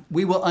 but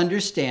we will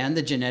understand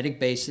the genetic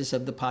basis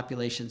of the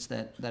populations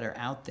that are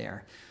out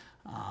there.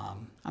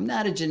 I'm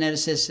not a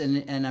geneticist,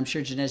 and I'm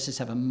sure geneticists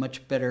have a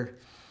much better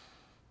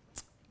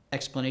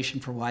explanation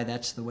for why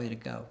that's the way to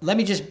go. Let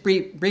me just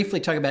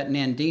briefly talk about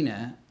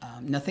Nandina.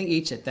 Nothing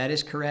eats it, that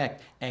is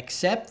correct,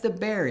 except the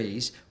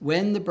berries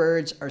when the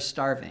birds are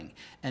starving.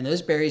 And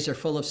those berries are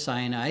full of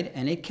cyanide,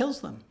 and it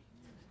kills them.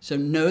 So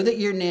know that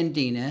your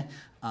Nandina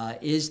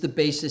is the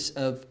basis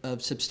of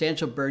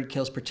substantial bird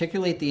kills,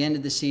 particularly at the end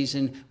of the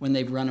season when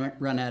they've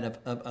run out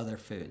of other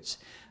foods.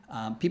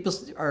 People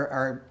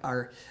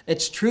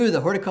it's true,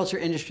 the horticulture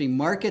industry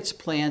markets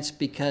plants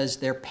because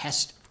they're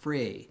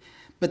pest-free.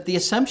 But the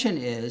assumption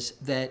is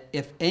that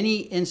if any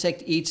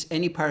insect eats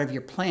any part of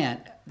your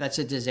plant, that's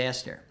a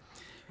disaster.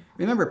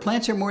 Remember,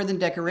 plants are more than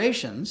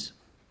decorations.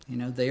 You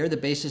know, they are the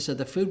basis of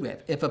the food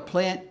web.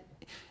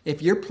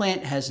 If your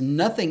plant has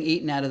nothing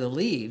eaten out of the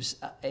leaves,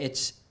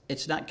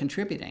 it's not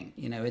contributing.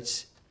 You know,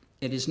 it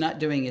is not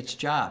doing its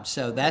job.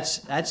 So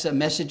that's a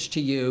message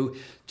to you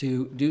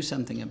to do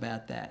something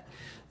about that.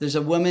 There's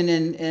a woman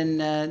in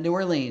New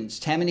Orleans,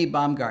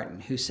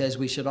 Tallamy, who says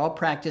we should all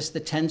practice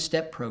the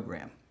 10-step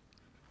program.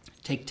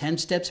 Take 10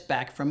 steps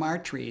back from our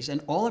trees,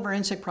 and all of our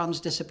insect problems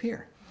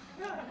disappear.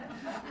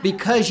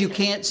 Because you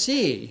can't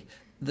see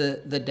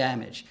the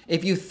damage.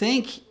 If you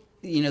think,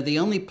 you know, the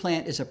only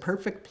plant is a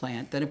perfect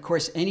plant, then of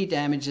course any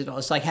damage at all,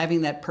 it's like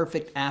having that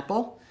perfect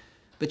apple.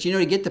 But you know,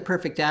 to get the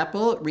perfect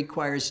apple, it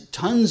requires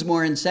tons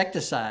more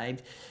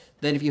insecticide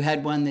than if you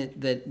had one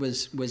that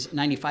was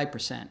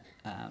 95%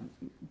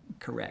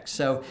 correct.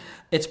 So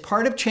it's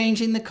part of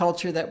changing the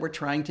culture that we're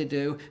trying to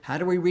do. How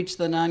do we reach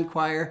the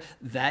non-choir?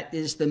 That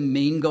is the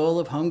main goal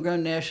of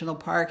Homegrown National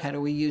Park. How do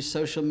we use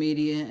social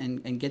media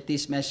and get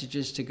these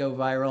messages to go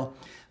viral?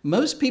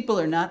 Most people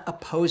are not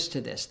opposed to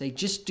this. They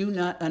just do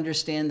not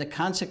understand the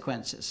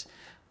consequences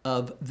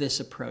of this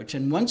approach.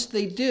 And once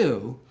they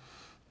do,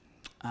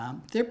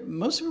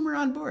 most of them are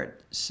on board.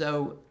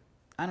 So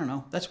I don't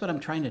know. That's what I'm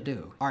trying to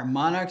do. Are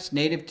monarchs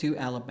native to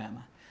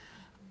Alabama?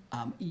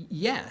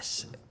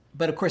 Yes.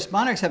 But of course,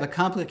 monarchs have a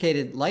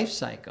complicated life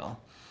cycle.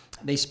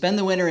 They spend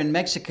the winter in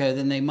Mexico,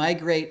 then they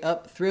migrate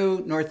up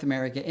through North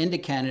America into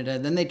Canada,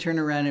 then they turn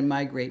around and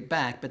migrate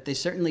back. But they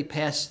certainly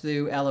pass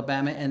through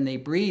Alabama and they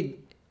breed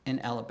in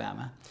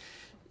Alabama.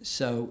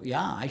 So yeah,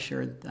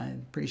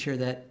 I'm pretty sure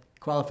that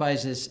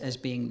qualifies as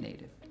being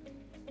native.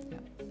 Yeah.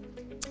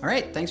 All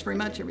right, thanks very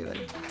much,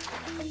 everybody.